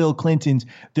Hillary and Bill Clintons.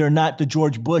 They're not the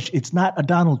George Bush. It's not a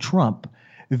Donald Trump.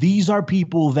 These are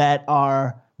people that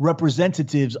are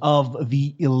representatives of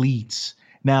the elites.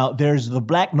 Now, there's the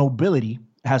black nobility,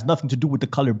 has nothing to do with the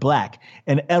color black,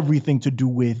 and everything to do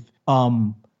with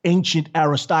ancient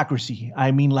aristocracy.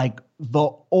 I mean, like the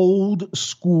old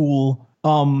school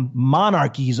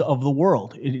monarchies of the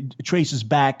world. It traces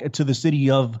back to the city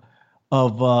of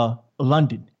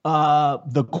London,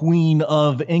 the Queen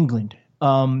of England.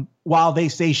 While they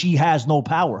say she has no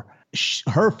power,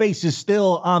 her face is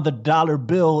still on the dollar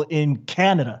bill in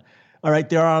Canada. All right,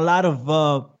 there are a lot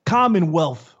of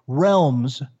Commonwealth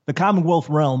realms, the Commonwealth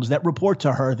realms that report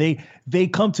to her. They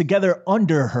come together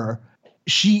under her.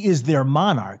 She is their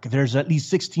monarch. There's at least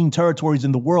 16 territories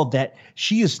in the world that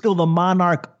she is still the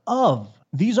monarch of.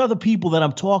 These are the people that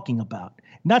I'm talking about.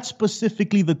 Not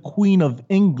specifically the Queen of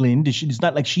England. It's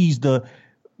not like she's the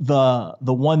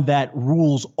one that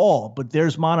rules all, but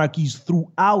there's monarchies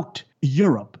throughout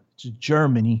Europe. It's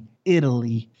Germany,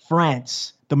 Italy,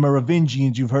 France, the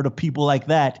Merovingians. You've heard of people like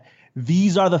that.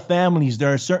 These are the families.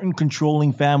 There are certain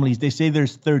controlling families. They say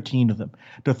there's 13 of them,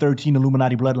 the 13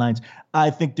 Illuminati bloodlines. I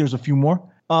think there's a few more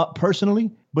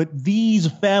personally, but these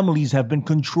families have been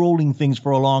controlling things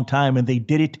for a long time, and they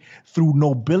did it through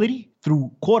nobility,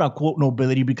 through quote unquote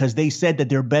nobility, because they said that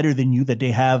they're better than you, that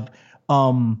they have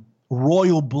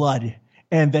royal blood,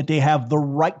 and that they have the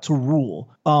right to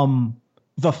rule.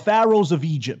 The pharaohs of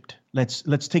Egypt,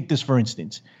 let's take this for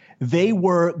instance. They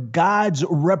were God's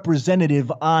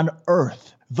representative on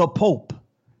earth. The Pope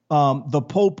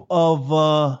of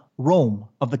Rome,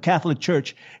 of the Catholic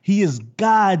Church, he is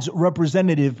God's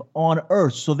representative on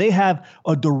earth. So they have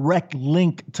a direct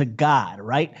link to God,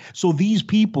 right? So these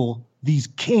people, these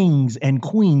kings and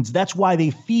queens, that's why they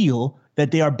feel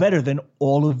that they are better than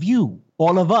all of you,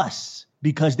 all of us,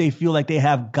 because they feel like they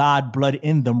have God blood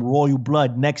in them, royal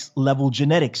blood, next level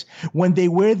genetics. When they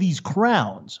wear these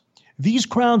crowns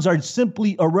are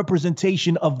simply a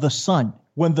representation of the sun.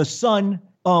 When the sun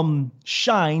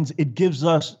shines, it gives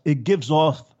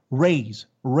off rays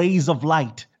of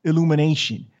light,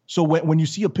 illumination. So when you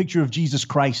see a picture of Jesus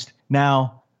Christ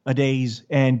nowadays,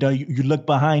 and you look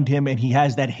behind him and he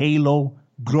has that halo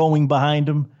glowing behind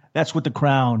him, that's what the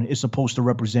crown is supposed to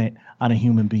represent on a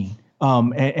human being.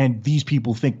 And these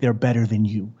people think they're better than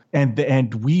you.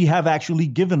 And we have actually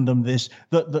given them this.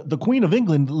 The Queen of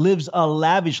England lives a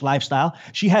lavish lifestyle.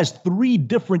 She has 3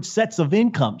 different sets of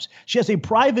incomes. She has a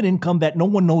private income that no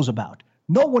one knows about.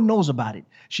 No one knows about it.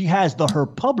 She has her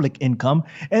public income,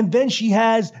 and then she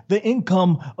has the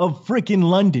income of freaking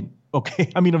London.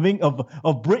 Okay, I mean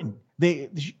of Britain.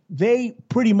 They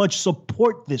pretty much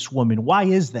support this woman. Why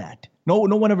is that? No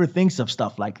one ever thinks of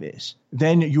stuff like this.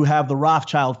 Then you have the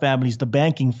Rothschild families, the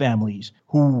banking families,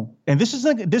 who, and this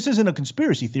isn't a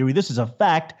conspiracy theory. This is a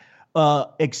fact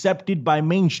accepted by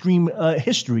mainstream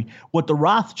history. What the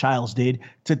Rothschilds did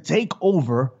to take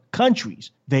over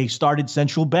countries. They started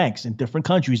central banks in different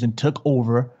countries and took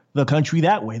over the country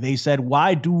that way. They said,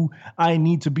 why do I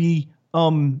need to be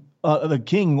the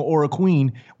king or a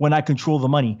queen when I control the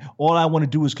money? All I want to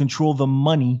do is control the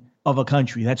money of a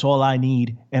country. That's all I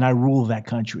need. And I rule that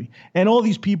country. And all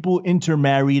these people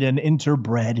intermarried and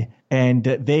interbred, and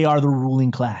they are the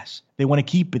ruling class. They want to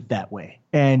keep it that way.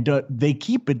 And they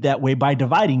keep it that way by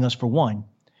dividing us, for one.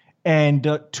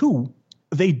 And two,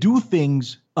 they do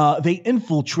things, they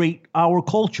infiltrate our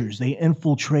cultures. They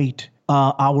infiltrate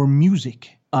our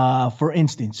music, for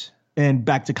instance, and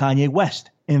back to Kanye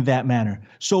West in that manner.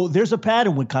 So there's a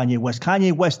pattern with Kanye West.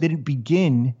 Kanye West didn't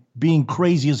begin being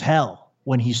crazy as hell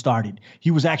when he started.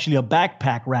 He was actually a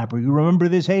backpack rapper. You remember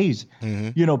this, Hayes? Mm-hmm.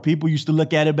 You know, people used to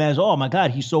look at him as, oh my God,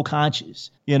 he's so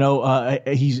conscious. You know,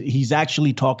 he's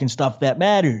actually talking stuff that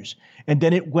matters. And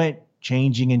then it went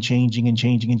changing and changing and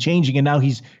changing and changing. And now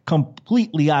he's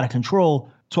completely out of control,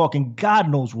 talking God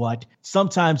knows what.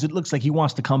 Sometimes it looks like he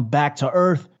wants to come back to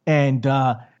earth and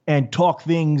talk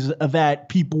things that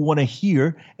people want to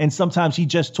hear. And sometimes he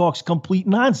just talks complete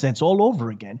nonsense all over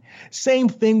again. Same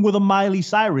thing with a Miley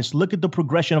Cyrus. Look at the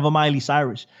progression of a Miley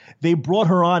Cyrus. They brought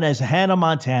her on as Hannah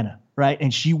Montana, right?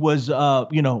 And she was,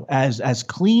 as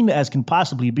clean as can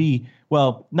possibly be.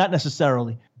 Well, not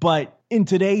necessarily, but in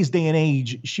today's day and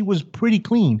age, she was pretty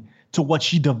clean to what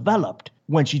she developed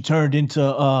when she turned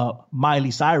into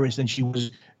Miley Cyrus, and she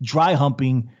was dry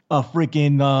humping a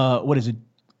freaking,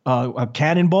 a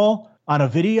cannonball on a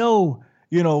video,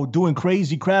 you know, doing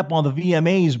crazy crap on the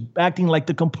VMAs, acting like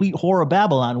the complete whore of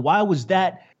Babylon. Why does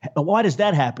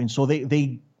that happen? So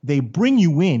they bring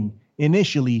you in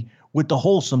initially with the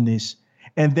wholesomeness,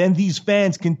 and then these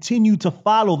fans continue to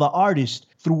follow the artist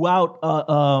throughout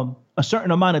a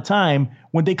certain amount of time.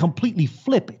 When they completely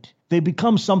flip it, they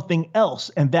become something else,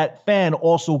 and that fan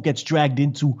also gets dragged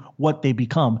into what they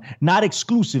become, not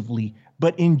exclusively,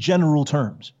 but in general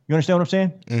terms. You understand what I'm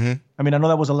saying? Mm-hmm. I mean, I know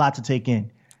that was a lot to take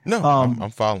in. No,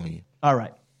 I'm following you. All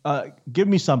right. Give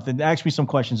me something. Ask me some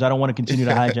questions. I don't want to continue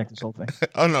to hijack this whole thing.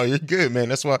 Oh, no, you're good, man.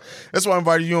 That's why I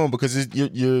invited you on, because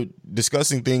you're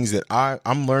discussing things that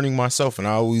I'm learning myself. And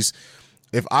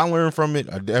if I learn from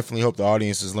it, I definitely hope the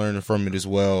audience is learning from it as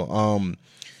well.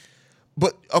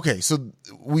 But okay, so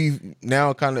we've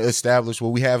now kind of established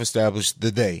we have established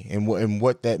the day and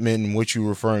what that meant and what you're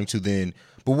referring to then.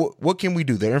 But what can we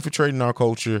do? They're infiltrating our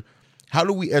culture. How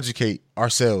do we educate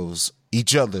ourselves,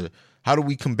 each other? How do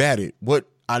we combat it?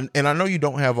 And I know you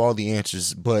don't have all the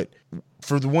answers, but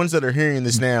for the ones that are hearing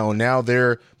this now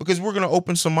because we're going to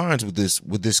open some minds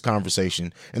with this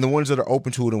conversation, and the ones that are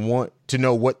open to it and want to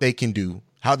know what they can do,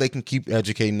 how they can keep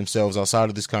educating themselves outside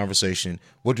of this conversation,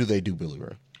 what do they do, Billy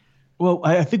Ray? Well,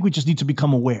 I think we just need to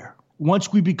become aware.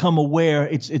 Once we become aware,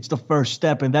 it's the first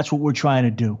step, and that's what we're trying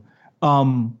to do.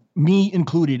 Me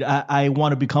included, I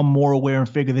want to become more aware and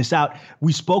figure this out.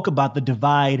 We spoke about the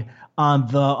divide on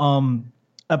the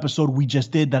episode we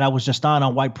just did that I was just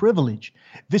on white privilege.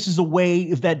 This is a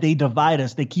way that they divide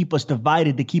us. They keep us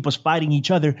divided. They keep us fighting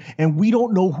each other. And we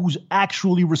don't know who's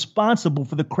actually responsible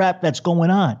for the crap that's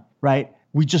going on, right?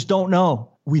 We just don't know.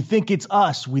 We think it's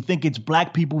us. We think it's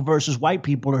black people versus white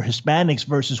people, or Hispanics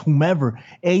versus whomever,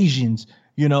 Asians,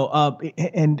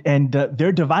 and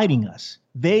they're dividing us.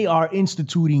 They are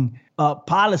instituting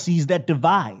policies that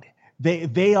divide.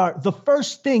 They are the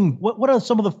first thing. What are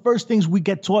some of the first things we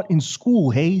get taught in school,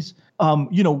 Hayes? 1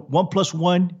 +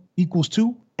 1 =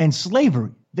 2, and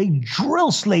slavery. They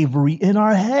drill slavery in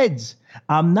our heads.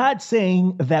 I'm not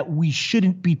saying that we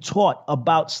shouldn't be taught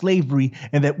about slavery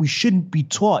and that we shouldn't be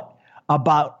taught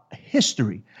about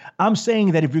history. I'm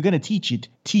saying that if you're going to teach it,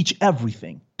 teach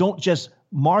everything. Don't just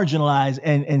marginalize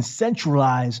and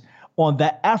centralize on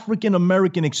the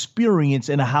African-American experience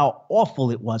and how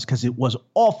awful it was, because it was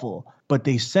awful. But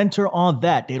they center on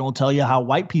that. They don't tell you how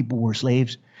white people were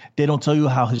slaves. They don't tell you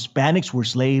how Hispanics were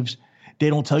slaves. They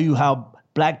don't tell you how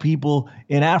black people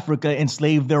in Africa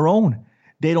enslaved their own.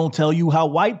 They don't tell you how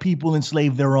white people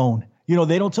enslaved their own.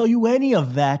 They don't tell you any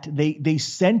of that. They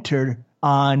centered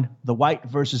on the white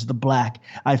versus the black.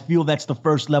 I feel that's the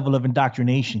first level of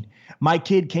indoctrination. My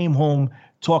kid came home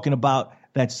talking about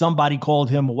that somebody called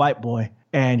him a white boy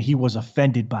and he was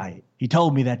offended by it. He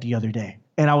told me that the other day.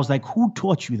 And I was like, who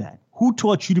taught you that? Who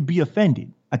taught you to be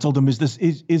offended? I told him, is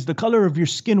the color of your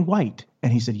skin white?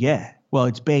 And he said, yeah. Well,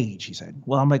 it's beige, he said.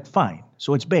 Well, I'm like, fine.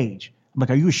 So it's beige. I'm like,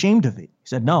 are you ashamed of it? He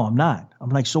said, no, I'm not. I'm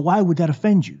like, so why would that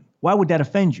offend you? Why would that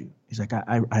offend you? He's like,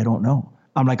 I don't know.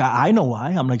 I'm like, I know why.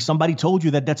 I'm like, somebody told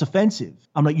you that that's offensive.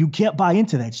 I'm like, you can't buy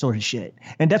into that sort of shit.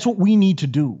 And that's what we need to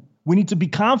do. We need to be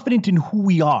confident in who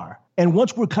we are. And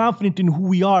once we're confident in who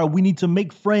we are, we need to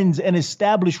make friends and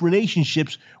establish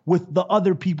relationships with the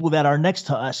other people that are next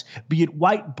to us, be it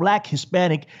white, black,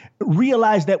 Hispanic.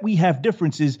 Realize that we have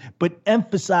differences, but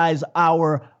emphasize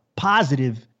our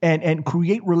positive and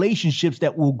create relationships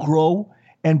that will grow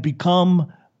and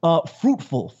become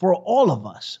fruitful for all of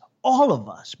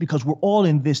us, because we're all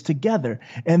in this together.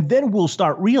 And then we'll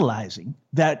start realizing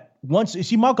that once, you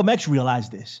see, Malcolm X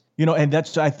realized this, and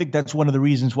I think that's one of the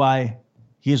reasons why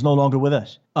he is no longer with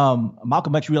us.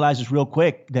 Malcolm X realized this real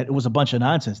quick, that it was a bunch of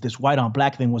nonsense. This white on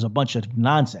black thing was a bunch of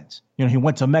nonsense. He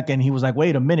went to Mecca and he was like,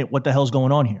 wait a minute, what the hell's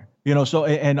going on here?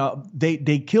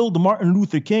 They killed Martin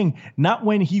Luther King, not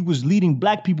when he was leading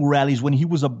black people rallies, when he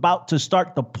was about to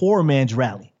start the poor man's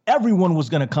rally. Everyone was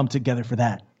going to come together for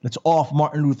that. Let's off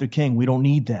Martin Luther King. We don't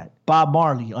need that. Bob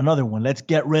Marley, another one. Let's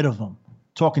get rid of him.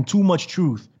 Talking too much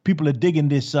truth. People are digging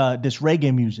this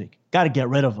reggae music. Got to get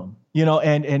rid of them.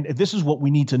 And this is what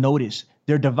we need to notice.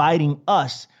 They're dividing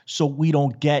us so we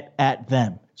don't get at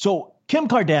them. So Kim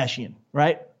Kardashian,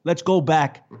 right? Let's go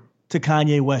back to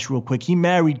Kanye West real quick. He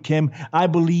married Kim. I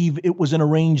believe it was an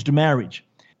arranged marriage.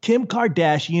 Kim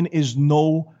Kardashian is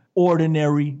no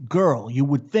ordinary girl. You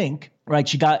would think, right?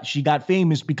 She got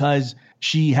famous because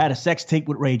she had a sex tape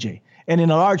with Ray J. And in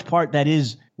a large part, that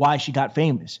is why she got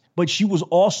famous. But she was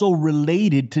also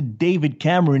related to David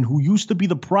Cameron, who used to be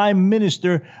the Prime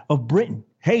Minister of Britain.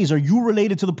 Hayes, are you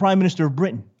related to the Prime Minister of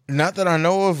Britain? Not that I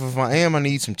know of. If I am, I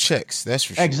need some checks. That's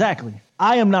for sure. Exactly.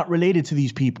 I am not related to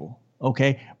these people.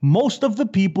 Okay. Most of the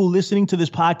people listening to this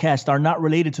podcast are not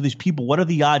related to these people. What are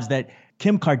the odds that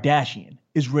Kim Kardashian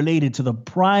is related to the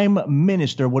Prime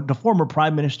Minister, the former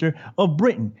Prime Minister of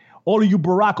Britain? All of you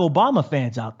Barack Obama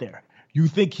fans out there, you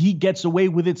think he gets away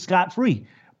with it scot-free.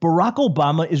 Barack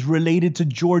Obama is related to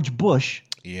George Bush.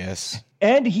 Yes.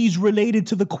 And he's related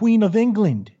to the Queen of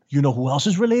England. You know who else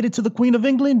is related to the Queen of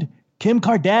England? Kim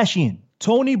Kardashian,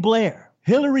 Tony Blair,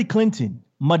 Hillary Clinton,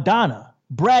 Madonna,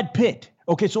 Brad Pitt.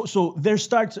 Okay, so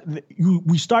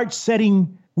we start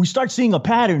seeing a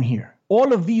pattern here.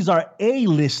 All of these are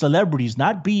A-list celebrities,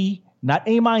 not B, not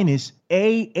A-,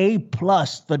 A+,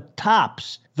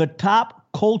 the top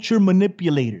culture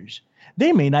manipulators.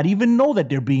 They may not even know that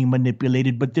they're being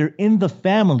manipulated, but they're in the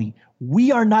family.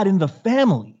 We are not in the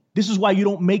family. This is why you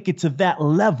don't make it to that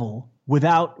level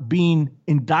without being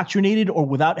indoctrinated or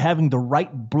without having the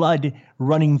right blood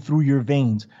running through your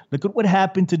veins. Look at what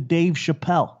happened to Dave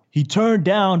Chappelle. He turned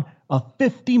down a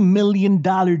 $50 million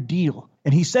deal,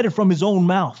 and he said it from his own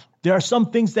mouth. There are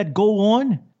some things that go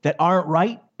on that aren't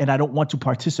right, and I don't want to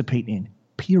participate in,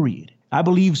 period. I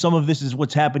believe some of this is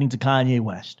what's happening to Kanye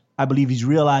West. I believe he's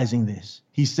realizing this.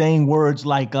 He's saying words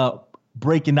like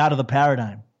breaking out of the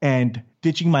paradigm and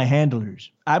ditching my handlers.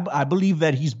 I believe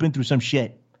that he's been through some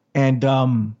shit,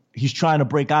 and he's trying to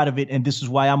break out of it, and this is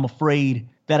why I'm afraid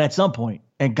that at some point,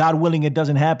 and God willing it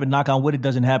doesn't happen, knock on wood it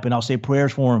doesn't happen, I'll say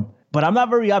prayers for him. But I'm not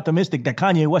very optimistic that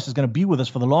Kanye West is going to be with us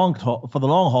for the long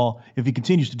haul if he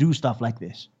continues to do stuff like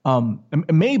this.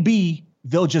 Maybe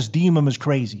they'll just deem him as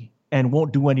crazy and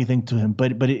won't do anything to him.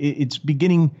 But it's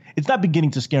not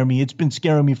beginning to scare me. It's been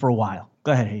scaring me for a while.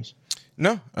 Go ahead, Hayes.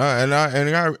 No, and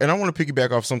I want to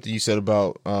piggyback off something you said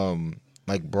about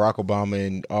like Barack Obama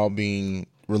and all being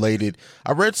related.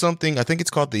 I read something, I think it's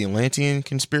called the Atlantean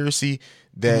conspiracy,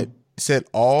 that said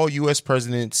all U.S.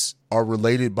 presidents are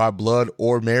related by blood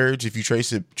or marriage if you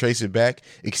trace it back,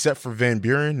 except for Van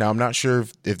Buren. Now, I'm not sure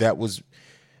if that was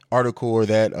article or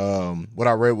that what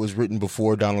I read was written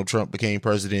before Donald Trump became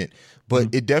president,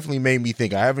 but it definitely made me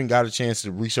think. I haven't got a chance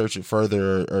to research it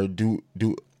further or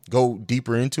go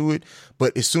deeper into it,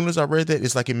 but as soon as I read that,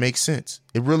 it's like it makes sense.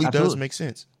 It really does make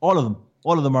sense. All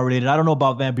of them are related. I don't know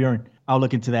about Van Buren. I'll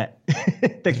look into that.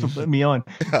 Thanks for putting me on.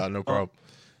 No problem.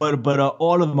 But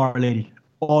all of them are related.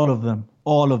 All of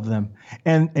them.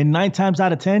 And 9 times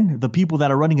out of 10, the people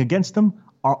that are running against them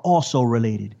are also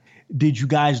related. Did you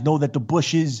guys know that the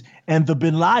Bushes and the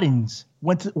Bin Ladens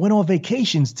went on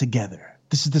vacations together?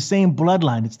 This is the same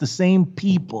bloodline. It's the same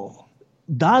people.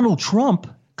 Donald Trump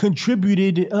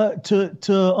contributed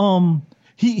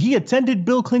he attended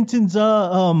Bill Clinton's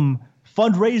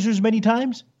fundraisers many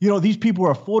times. These people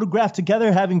are photographed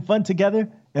together, having fun together,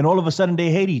 and all of a sudden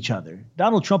they hate each other.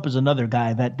 Donald Trump is another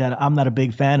guy that I'm not a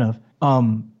big fan of.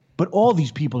 But all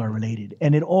these people are related,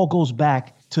 and it all goes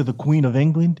back to the Queen of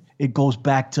England. It goes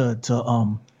back to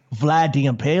Vlad the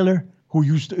Impaler, who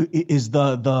is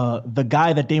the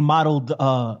guy that they modeled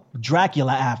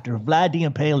Dracula after. Vlad the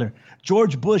Impaler.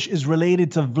 George Bush is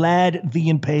related to Vlad the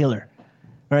Impaler.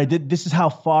 All right, this is how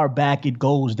far back it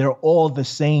goes. They're all the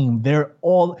same.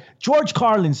 George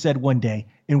Carlin said one day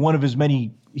in one of his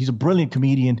many. He's a brilliant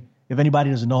comedian, If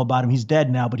anybody doesn't know about him, he's dead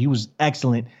now, but he was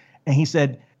excellent. And he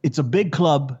said, it's a big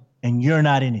club and you're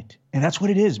not in it. And that's what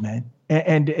it is, man.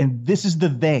 And this is the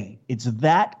they. It's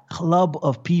that club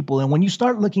of people. And when you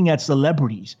start looking at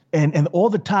celebrities and all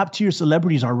the top tier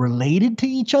celebrities are related to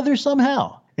each other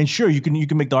somehow. And sure, you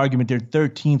can make the argument they're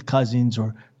 13th cousins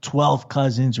or 12th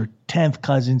cousins or 10th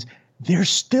cousins. They're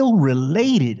still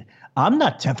related. I'm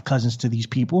not 10th cousins to these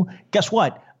people. Guess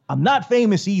what? I'm not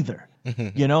famous either.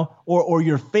 You know, or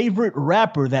your favorite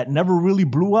rapper that never really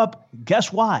blew up.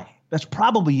 Guess why? That's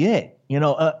probably it. You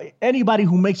know, anybody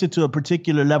who makes it to a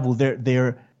particular level,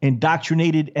 they're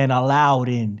indoctrinated and allowed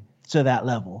in to that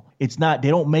level. It's not, they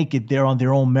don't make it there on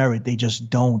their own merit. They just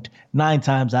don't. 9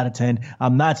 times out of 10.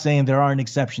 I'm not saying there aren't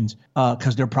exceptions,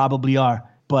 because there probably are.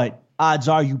 But odds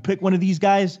are you pick one of these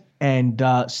guys and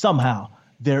somehow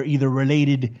they're either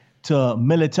related to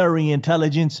military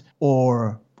intelligence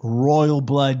or royal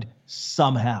blood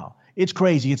somehow. It's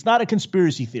crazy. It's not a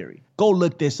conspiracy theory. Go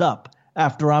look this up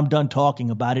after I'm done talking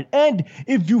about it. And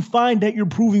if you find that you're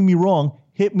proving me wrong,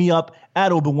 hit me up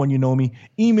at ObenOneYouKnowMe.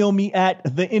 Email me at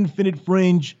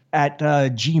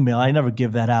theinfinitefringe@gmail. I never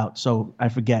give that out, so I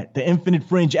forget.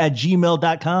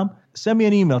 Theinfinitefringe@gmail.com. Send me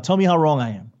an email. Tell me how wrong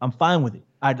I am. I'm fine with it.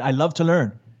 I love to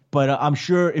learn. But I'm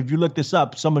sure if you look this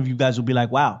up, some of you guys will be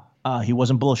like, wow, he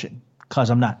wasn't bullshitting, because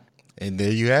I'm not. And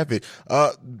there you have it.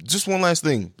 Just one last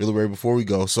thing, Billy Ray, before we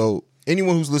go. So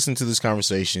anyone who's listening to this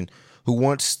conversation who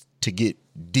wants to get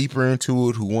deeper into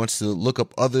it, who wants to look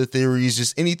up other theories,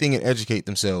 just anything and educate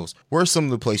themselves, where are some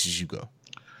of the places you go?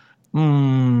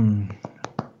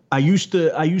 I used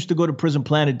to go to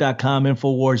prisonplanet.com,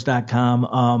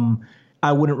 infowars.com.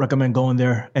 I wouldn't recommend going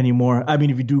there anymore. I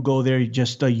mean, if you do go there, you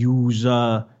just use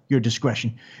your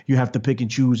discretion. You have to pick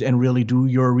and choose and really do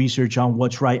your research on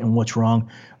what's right and what's wrong.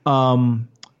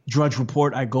 Drudge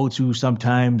Report I go to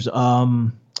sometimes. Let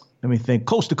me think.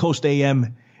 Coast to Coast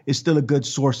AM is still a good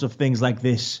source of things like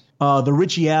this. The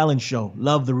Richie Allen Show.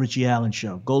 Love the Richie Allen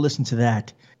Show. Go listen to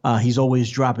that. He's always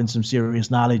dropping some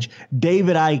serious knowledge.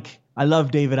 David Icke. I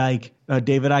love David Icke.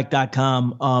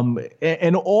 DavidIcke.com.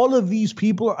 And all of these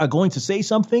people are going to say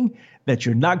something that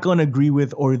you're not going to agree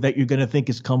with or that you're going to think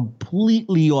is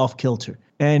completely off kilter.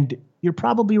 And you're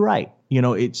probably right. You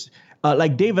know, it's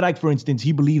like David Icke, for instance,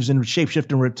 he believes in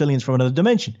shapeshifting reptilians from another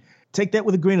dimension. Take that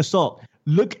with a grain of salt.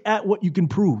 Look at what you can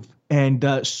prove.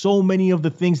 And so many of the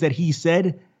things that he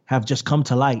said have just come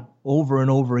to light over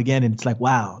and over again. And it's like,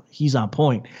 wow, he's on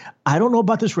point. I don't know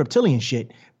about this reptilian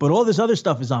shit, but all this other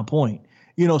stuff is on point.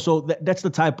 You know, so that's the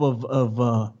type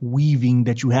of weaving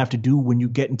that you have to do when you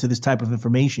get into this type of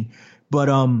information. But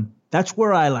that's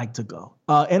where I like to go.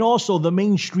 And also the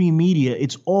mainstream media,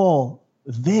 it's all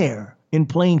there in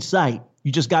plain sight.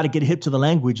 You just got to get hip to the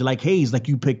language, like Hayes, like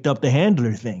you picked up the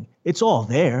Handler thing. It's all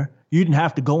there. You didn't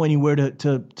have to go anywhere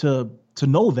to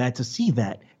know that, to see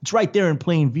that. It's right there in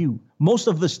plain view. Most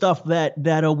of the stuff that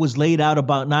was laid out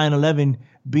about 9/11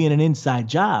 being an inside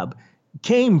job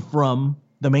came from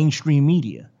the mainstream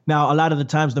media. Now, a lot of the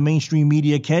times the mainstream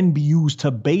media can be used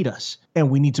to bait us, and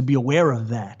we need to be aware of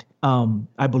that.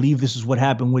 I believe this is what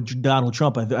happened with Donald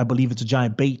Trump. I believe it's a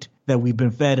giant bait that we've been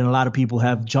fed, and a lot of people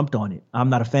have jumped on it. I'm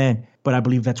not a fan, but I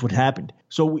believe that's what happened.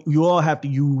 So you all have to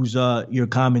use your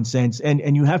common sense,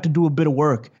 and you have to do a bit of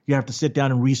work. You have to sit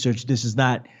down and research. This is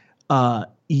not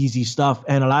easy stuff,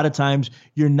 and a lot of times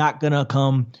you're not gonna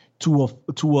come to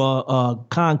a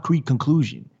concrete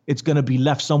conclusion. It's gonna be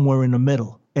left somewhere in the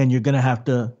middle, and you're gonna have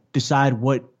to decide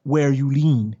where you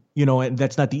lean. You know, and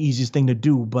that's not the easiest thing to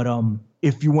do. But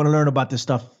if you want to learn about this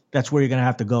stuff, that's where you're gonna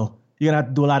have to go. You're gonna have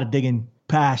to do a lot of digging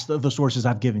past the sources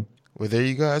I've given. Well, there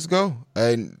you guys go.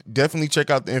 And definitely check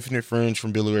out The Infinite Fringe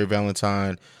from Billy Ray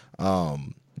Valentine.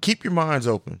 Keep your minds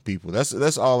open, people.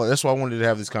 That's all. That's why I wanted to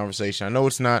have this conversation. I know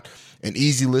it's not an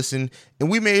easy listen, and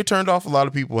we may have turned off a lot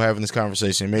of people having this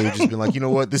conversation. Maybe just been like, you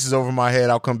know what, this is over my head.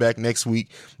 I'll come back next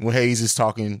week when Hayes is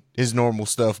talking his normal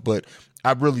stuff. But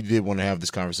I really did want to have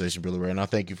this conversation, Billy Ray, and I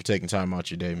thank you for taking time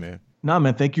out your day, man. Nah,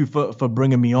 man, thank you for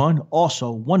bringing me on. Also,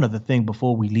 one other thing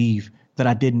before we leave that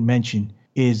I didn't mention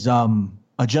is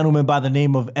a gentleman by the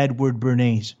name of Edward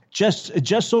Bernays.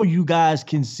 Just so you guys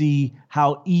can see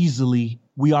how easily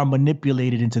we are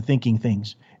manipulated into thinking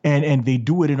things. And they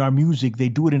do it in our music. They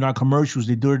do it in our commercials.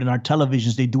 They do it in our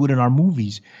televisions. They do it in our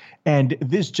movies. And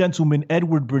this gentleman,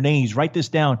 Edward Bernays, write this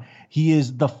down. He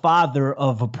is the father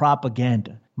of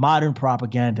propaganda, modern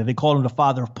propaganda. They call him the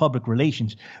father of public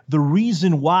relations. The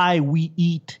reason why we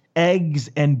eat eggs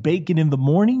and bacon in the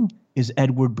morning is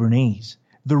Edward Bernays.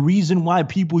 The reason why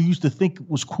people used to think it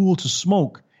was cool to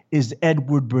smoke is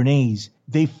Edward Bernays.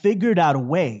 They figured out a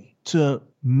way to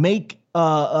make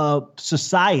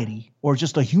society or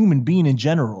just a human being in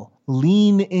general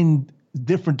lean in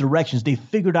different directions, they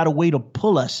figured out a way to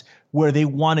pull us where they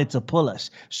wanted to pull us.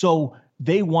 So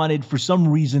they wanted, for some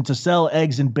reason, to sell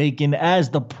eggs and bacon as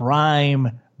the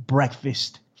prime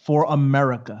breakfast for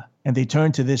America. And they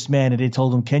turned to this man and they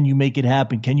told him, can you make it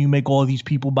happen? Can you make all these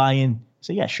people buy in? He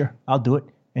said, yeah, sure, I'll do it.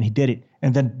 And he did it.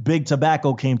 And then Big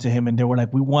Tobacco came to him and they were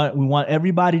like, we want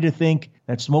everybody to think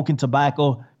that smoking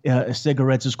tobacco,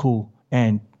 cigarettes is cool.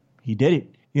 And he did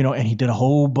it, and he did a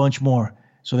whole bunch more.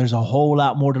 So there's a whole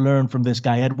lot more to learn from this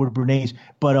guy, Edward Bernays.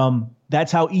 But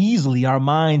that's how easily our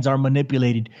minds are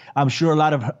manipulated. I'm sure a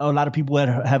lot of people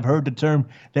have heard the term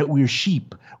that we're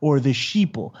sheep or the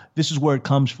sheeple. This is where it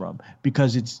comes from,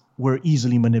 because we're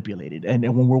easily manipulated. And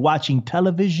when we're watching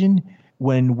television,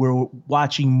 when we're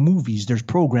watching movies, there's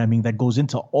programming that goes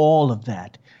into all of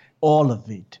that, all of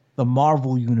it, the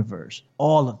Marvel universe,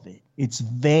 all of it. It's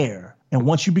there. And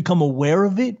once you become aware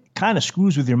of it, it kind of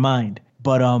screws with your mind.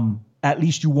 But at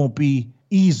least you won't be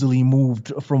easily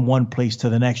moved from one place to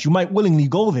the next. You might willingly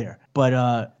go there,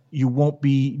 but you won't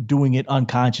be doing it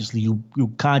unconsciously. You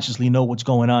consciously know what's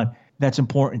going on. That's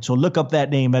important. So look up that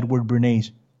name, Edward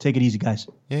Bernays. Take it easy, guys.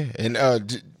 Yeah, and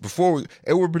Edward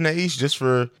Bernays, just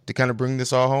to kind of bring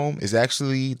this all home, is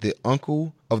actually the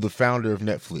uncle of the founder of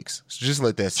Netflix. So just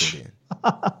let that sit in.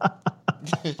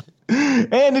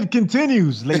 And it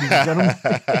continues, ladies and gentlemen.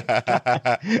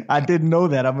 I didn't know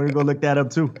that. I'm going to go look that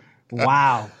up too.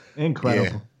 Wow. Incredible.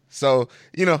 Yeah. So,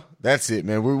 that's it,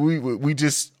 man. We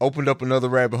just opened up another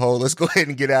rabbit hole. Let's go ahead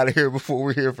and get out of here before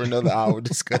we're here for another hour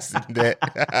discussing that.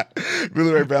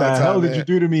 Billy Ray Valentine. What the hell did man. you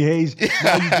do to me, Hayes?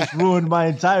 Now you just ruined my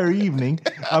entire evening.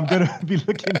 I'm going to be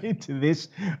looking into this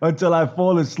until I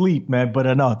fall asleep, man. But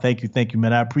no, thank you,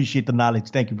 man. I appreciate the knowledge.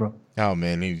 Thank you, bro. Oh,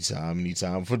 man,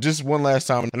 anytime. For just one last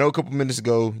time, I know a couple minutes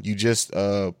ago you just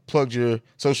plugged your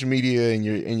social media and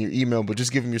your email, but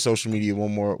just give them your social media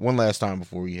one last time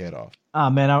before we head off.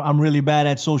 Man, I'm really bad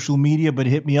at social media, but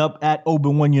hit me up at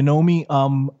Oben You Know Me.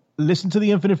 Listen to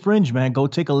the Infinite Fringe, man. Go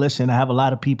take a listen. I have a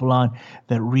lot of people on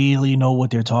that really know what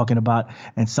they're talking about.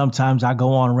 And sometimes I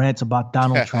go on rants about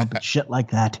Donald Trump and shit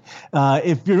like that.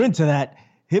 If you're into that,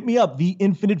 hit me up,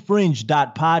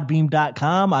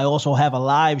 theinfinitefringe.podbeam.com. I also have a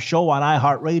live show on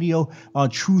iHeartRadio, on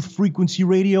Truth Frequency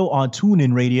Radio, on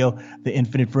TuneIn Radio, The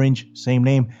Infinite Fringe, same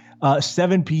name,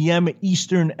 7 p.m.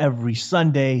 Eastern every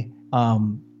Sunday.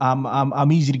 I'm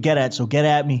easy to get at, so get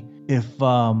at me if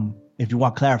you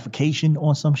want clarification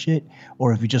on some shit,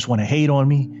 or if you just want to hate on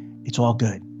me. It's all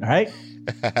good. All right.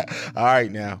 All right,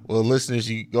 now, well, listeners,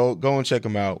 you go and check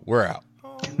them out. We're out.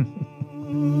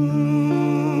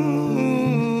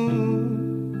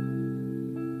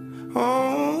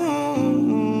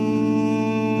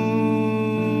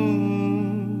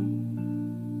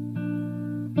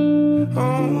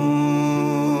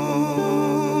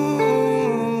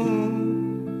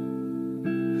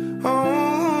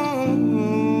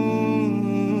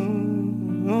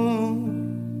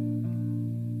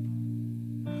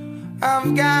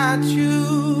 I've got you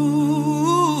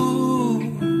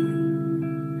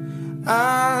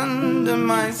under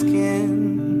my skin.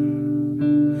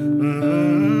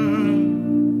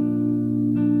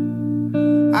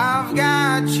 I've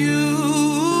got you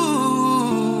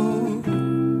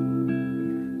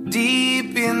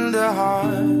deep in the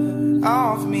heart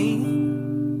of me.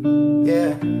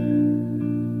 Yeah.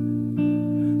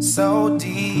 So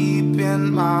deep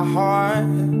in my heart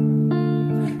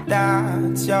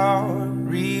that you're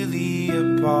really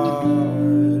a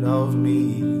part of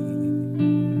me.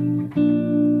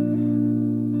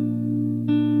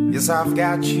 Yes, I've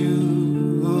got you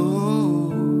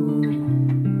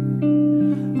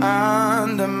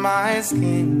under my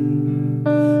skin,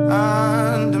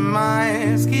 under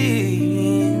my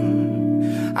skin.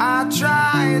 I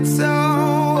tried so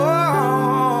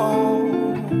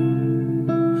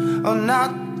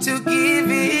not to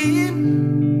give in.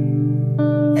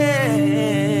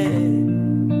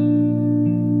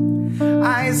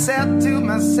 I said to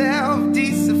myself,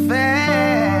 this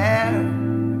affair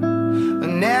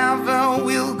never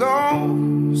will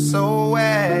go so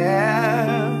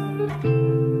well.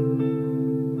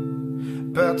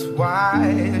 But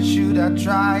why should I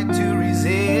try to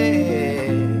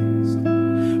resist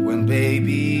when,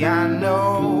 baby, I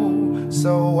know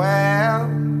so well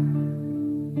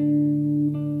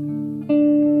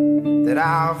that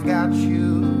I've got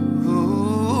you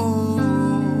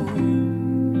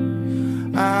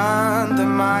under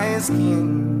my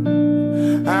skin,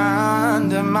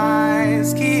 under my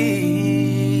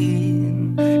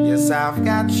skin. Yes, I've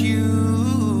got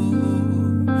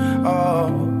you, oh,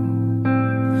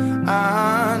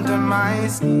 under my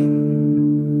skin.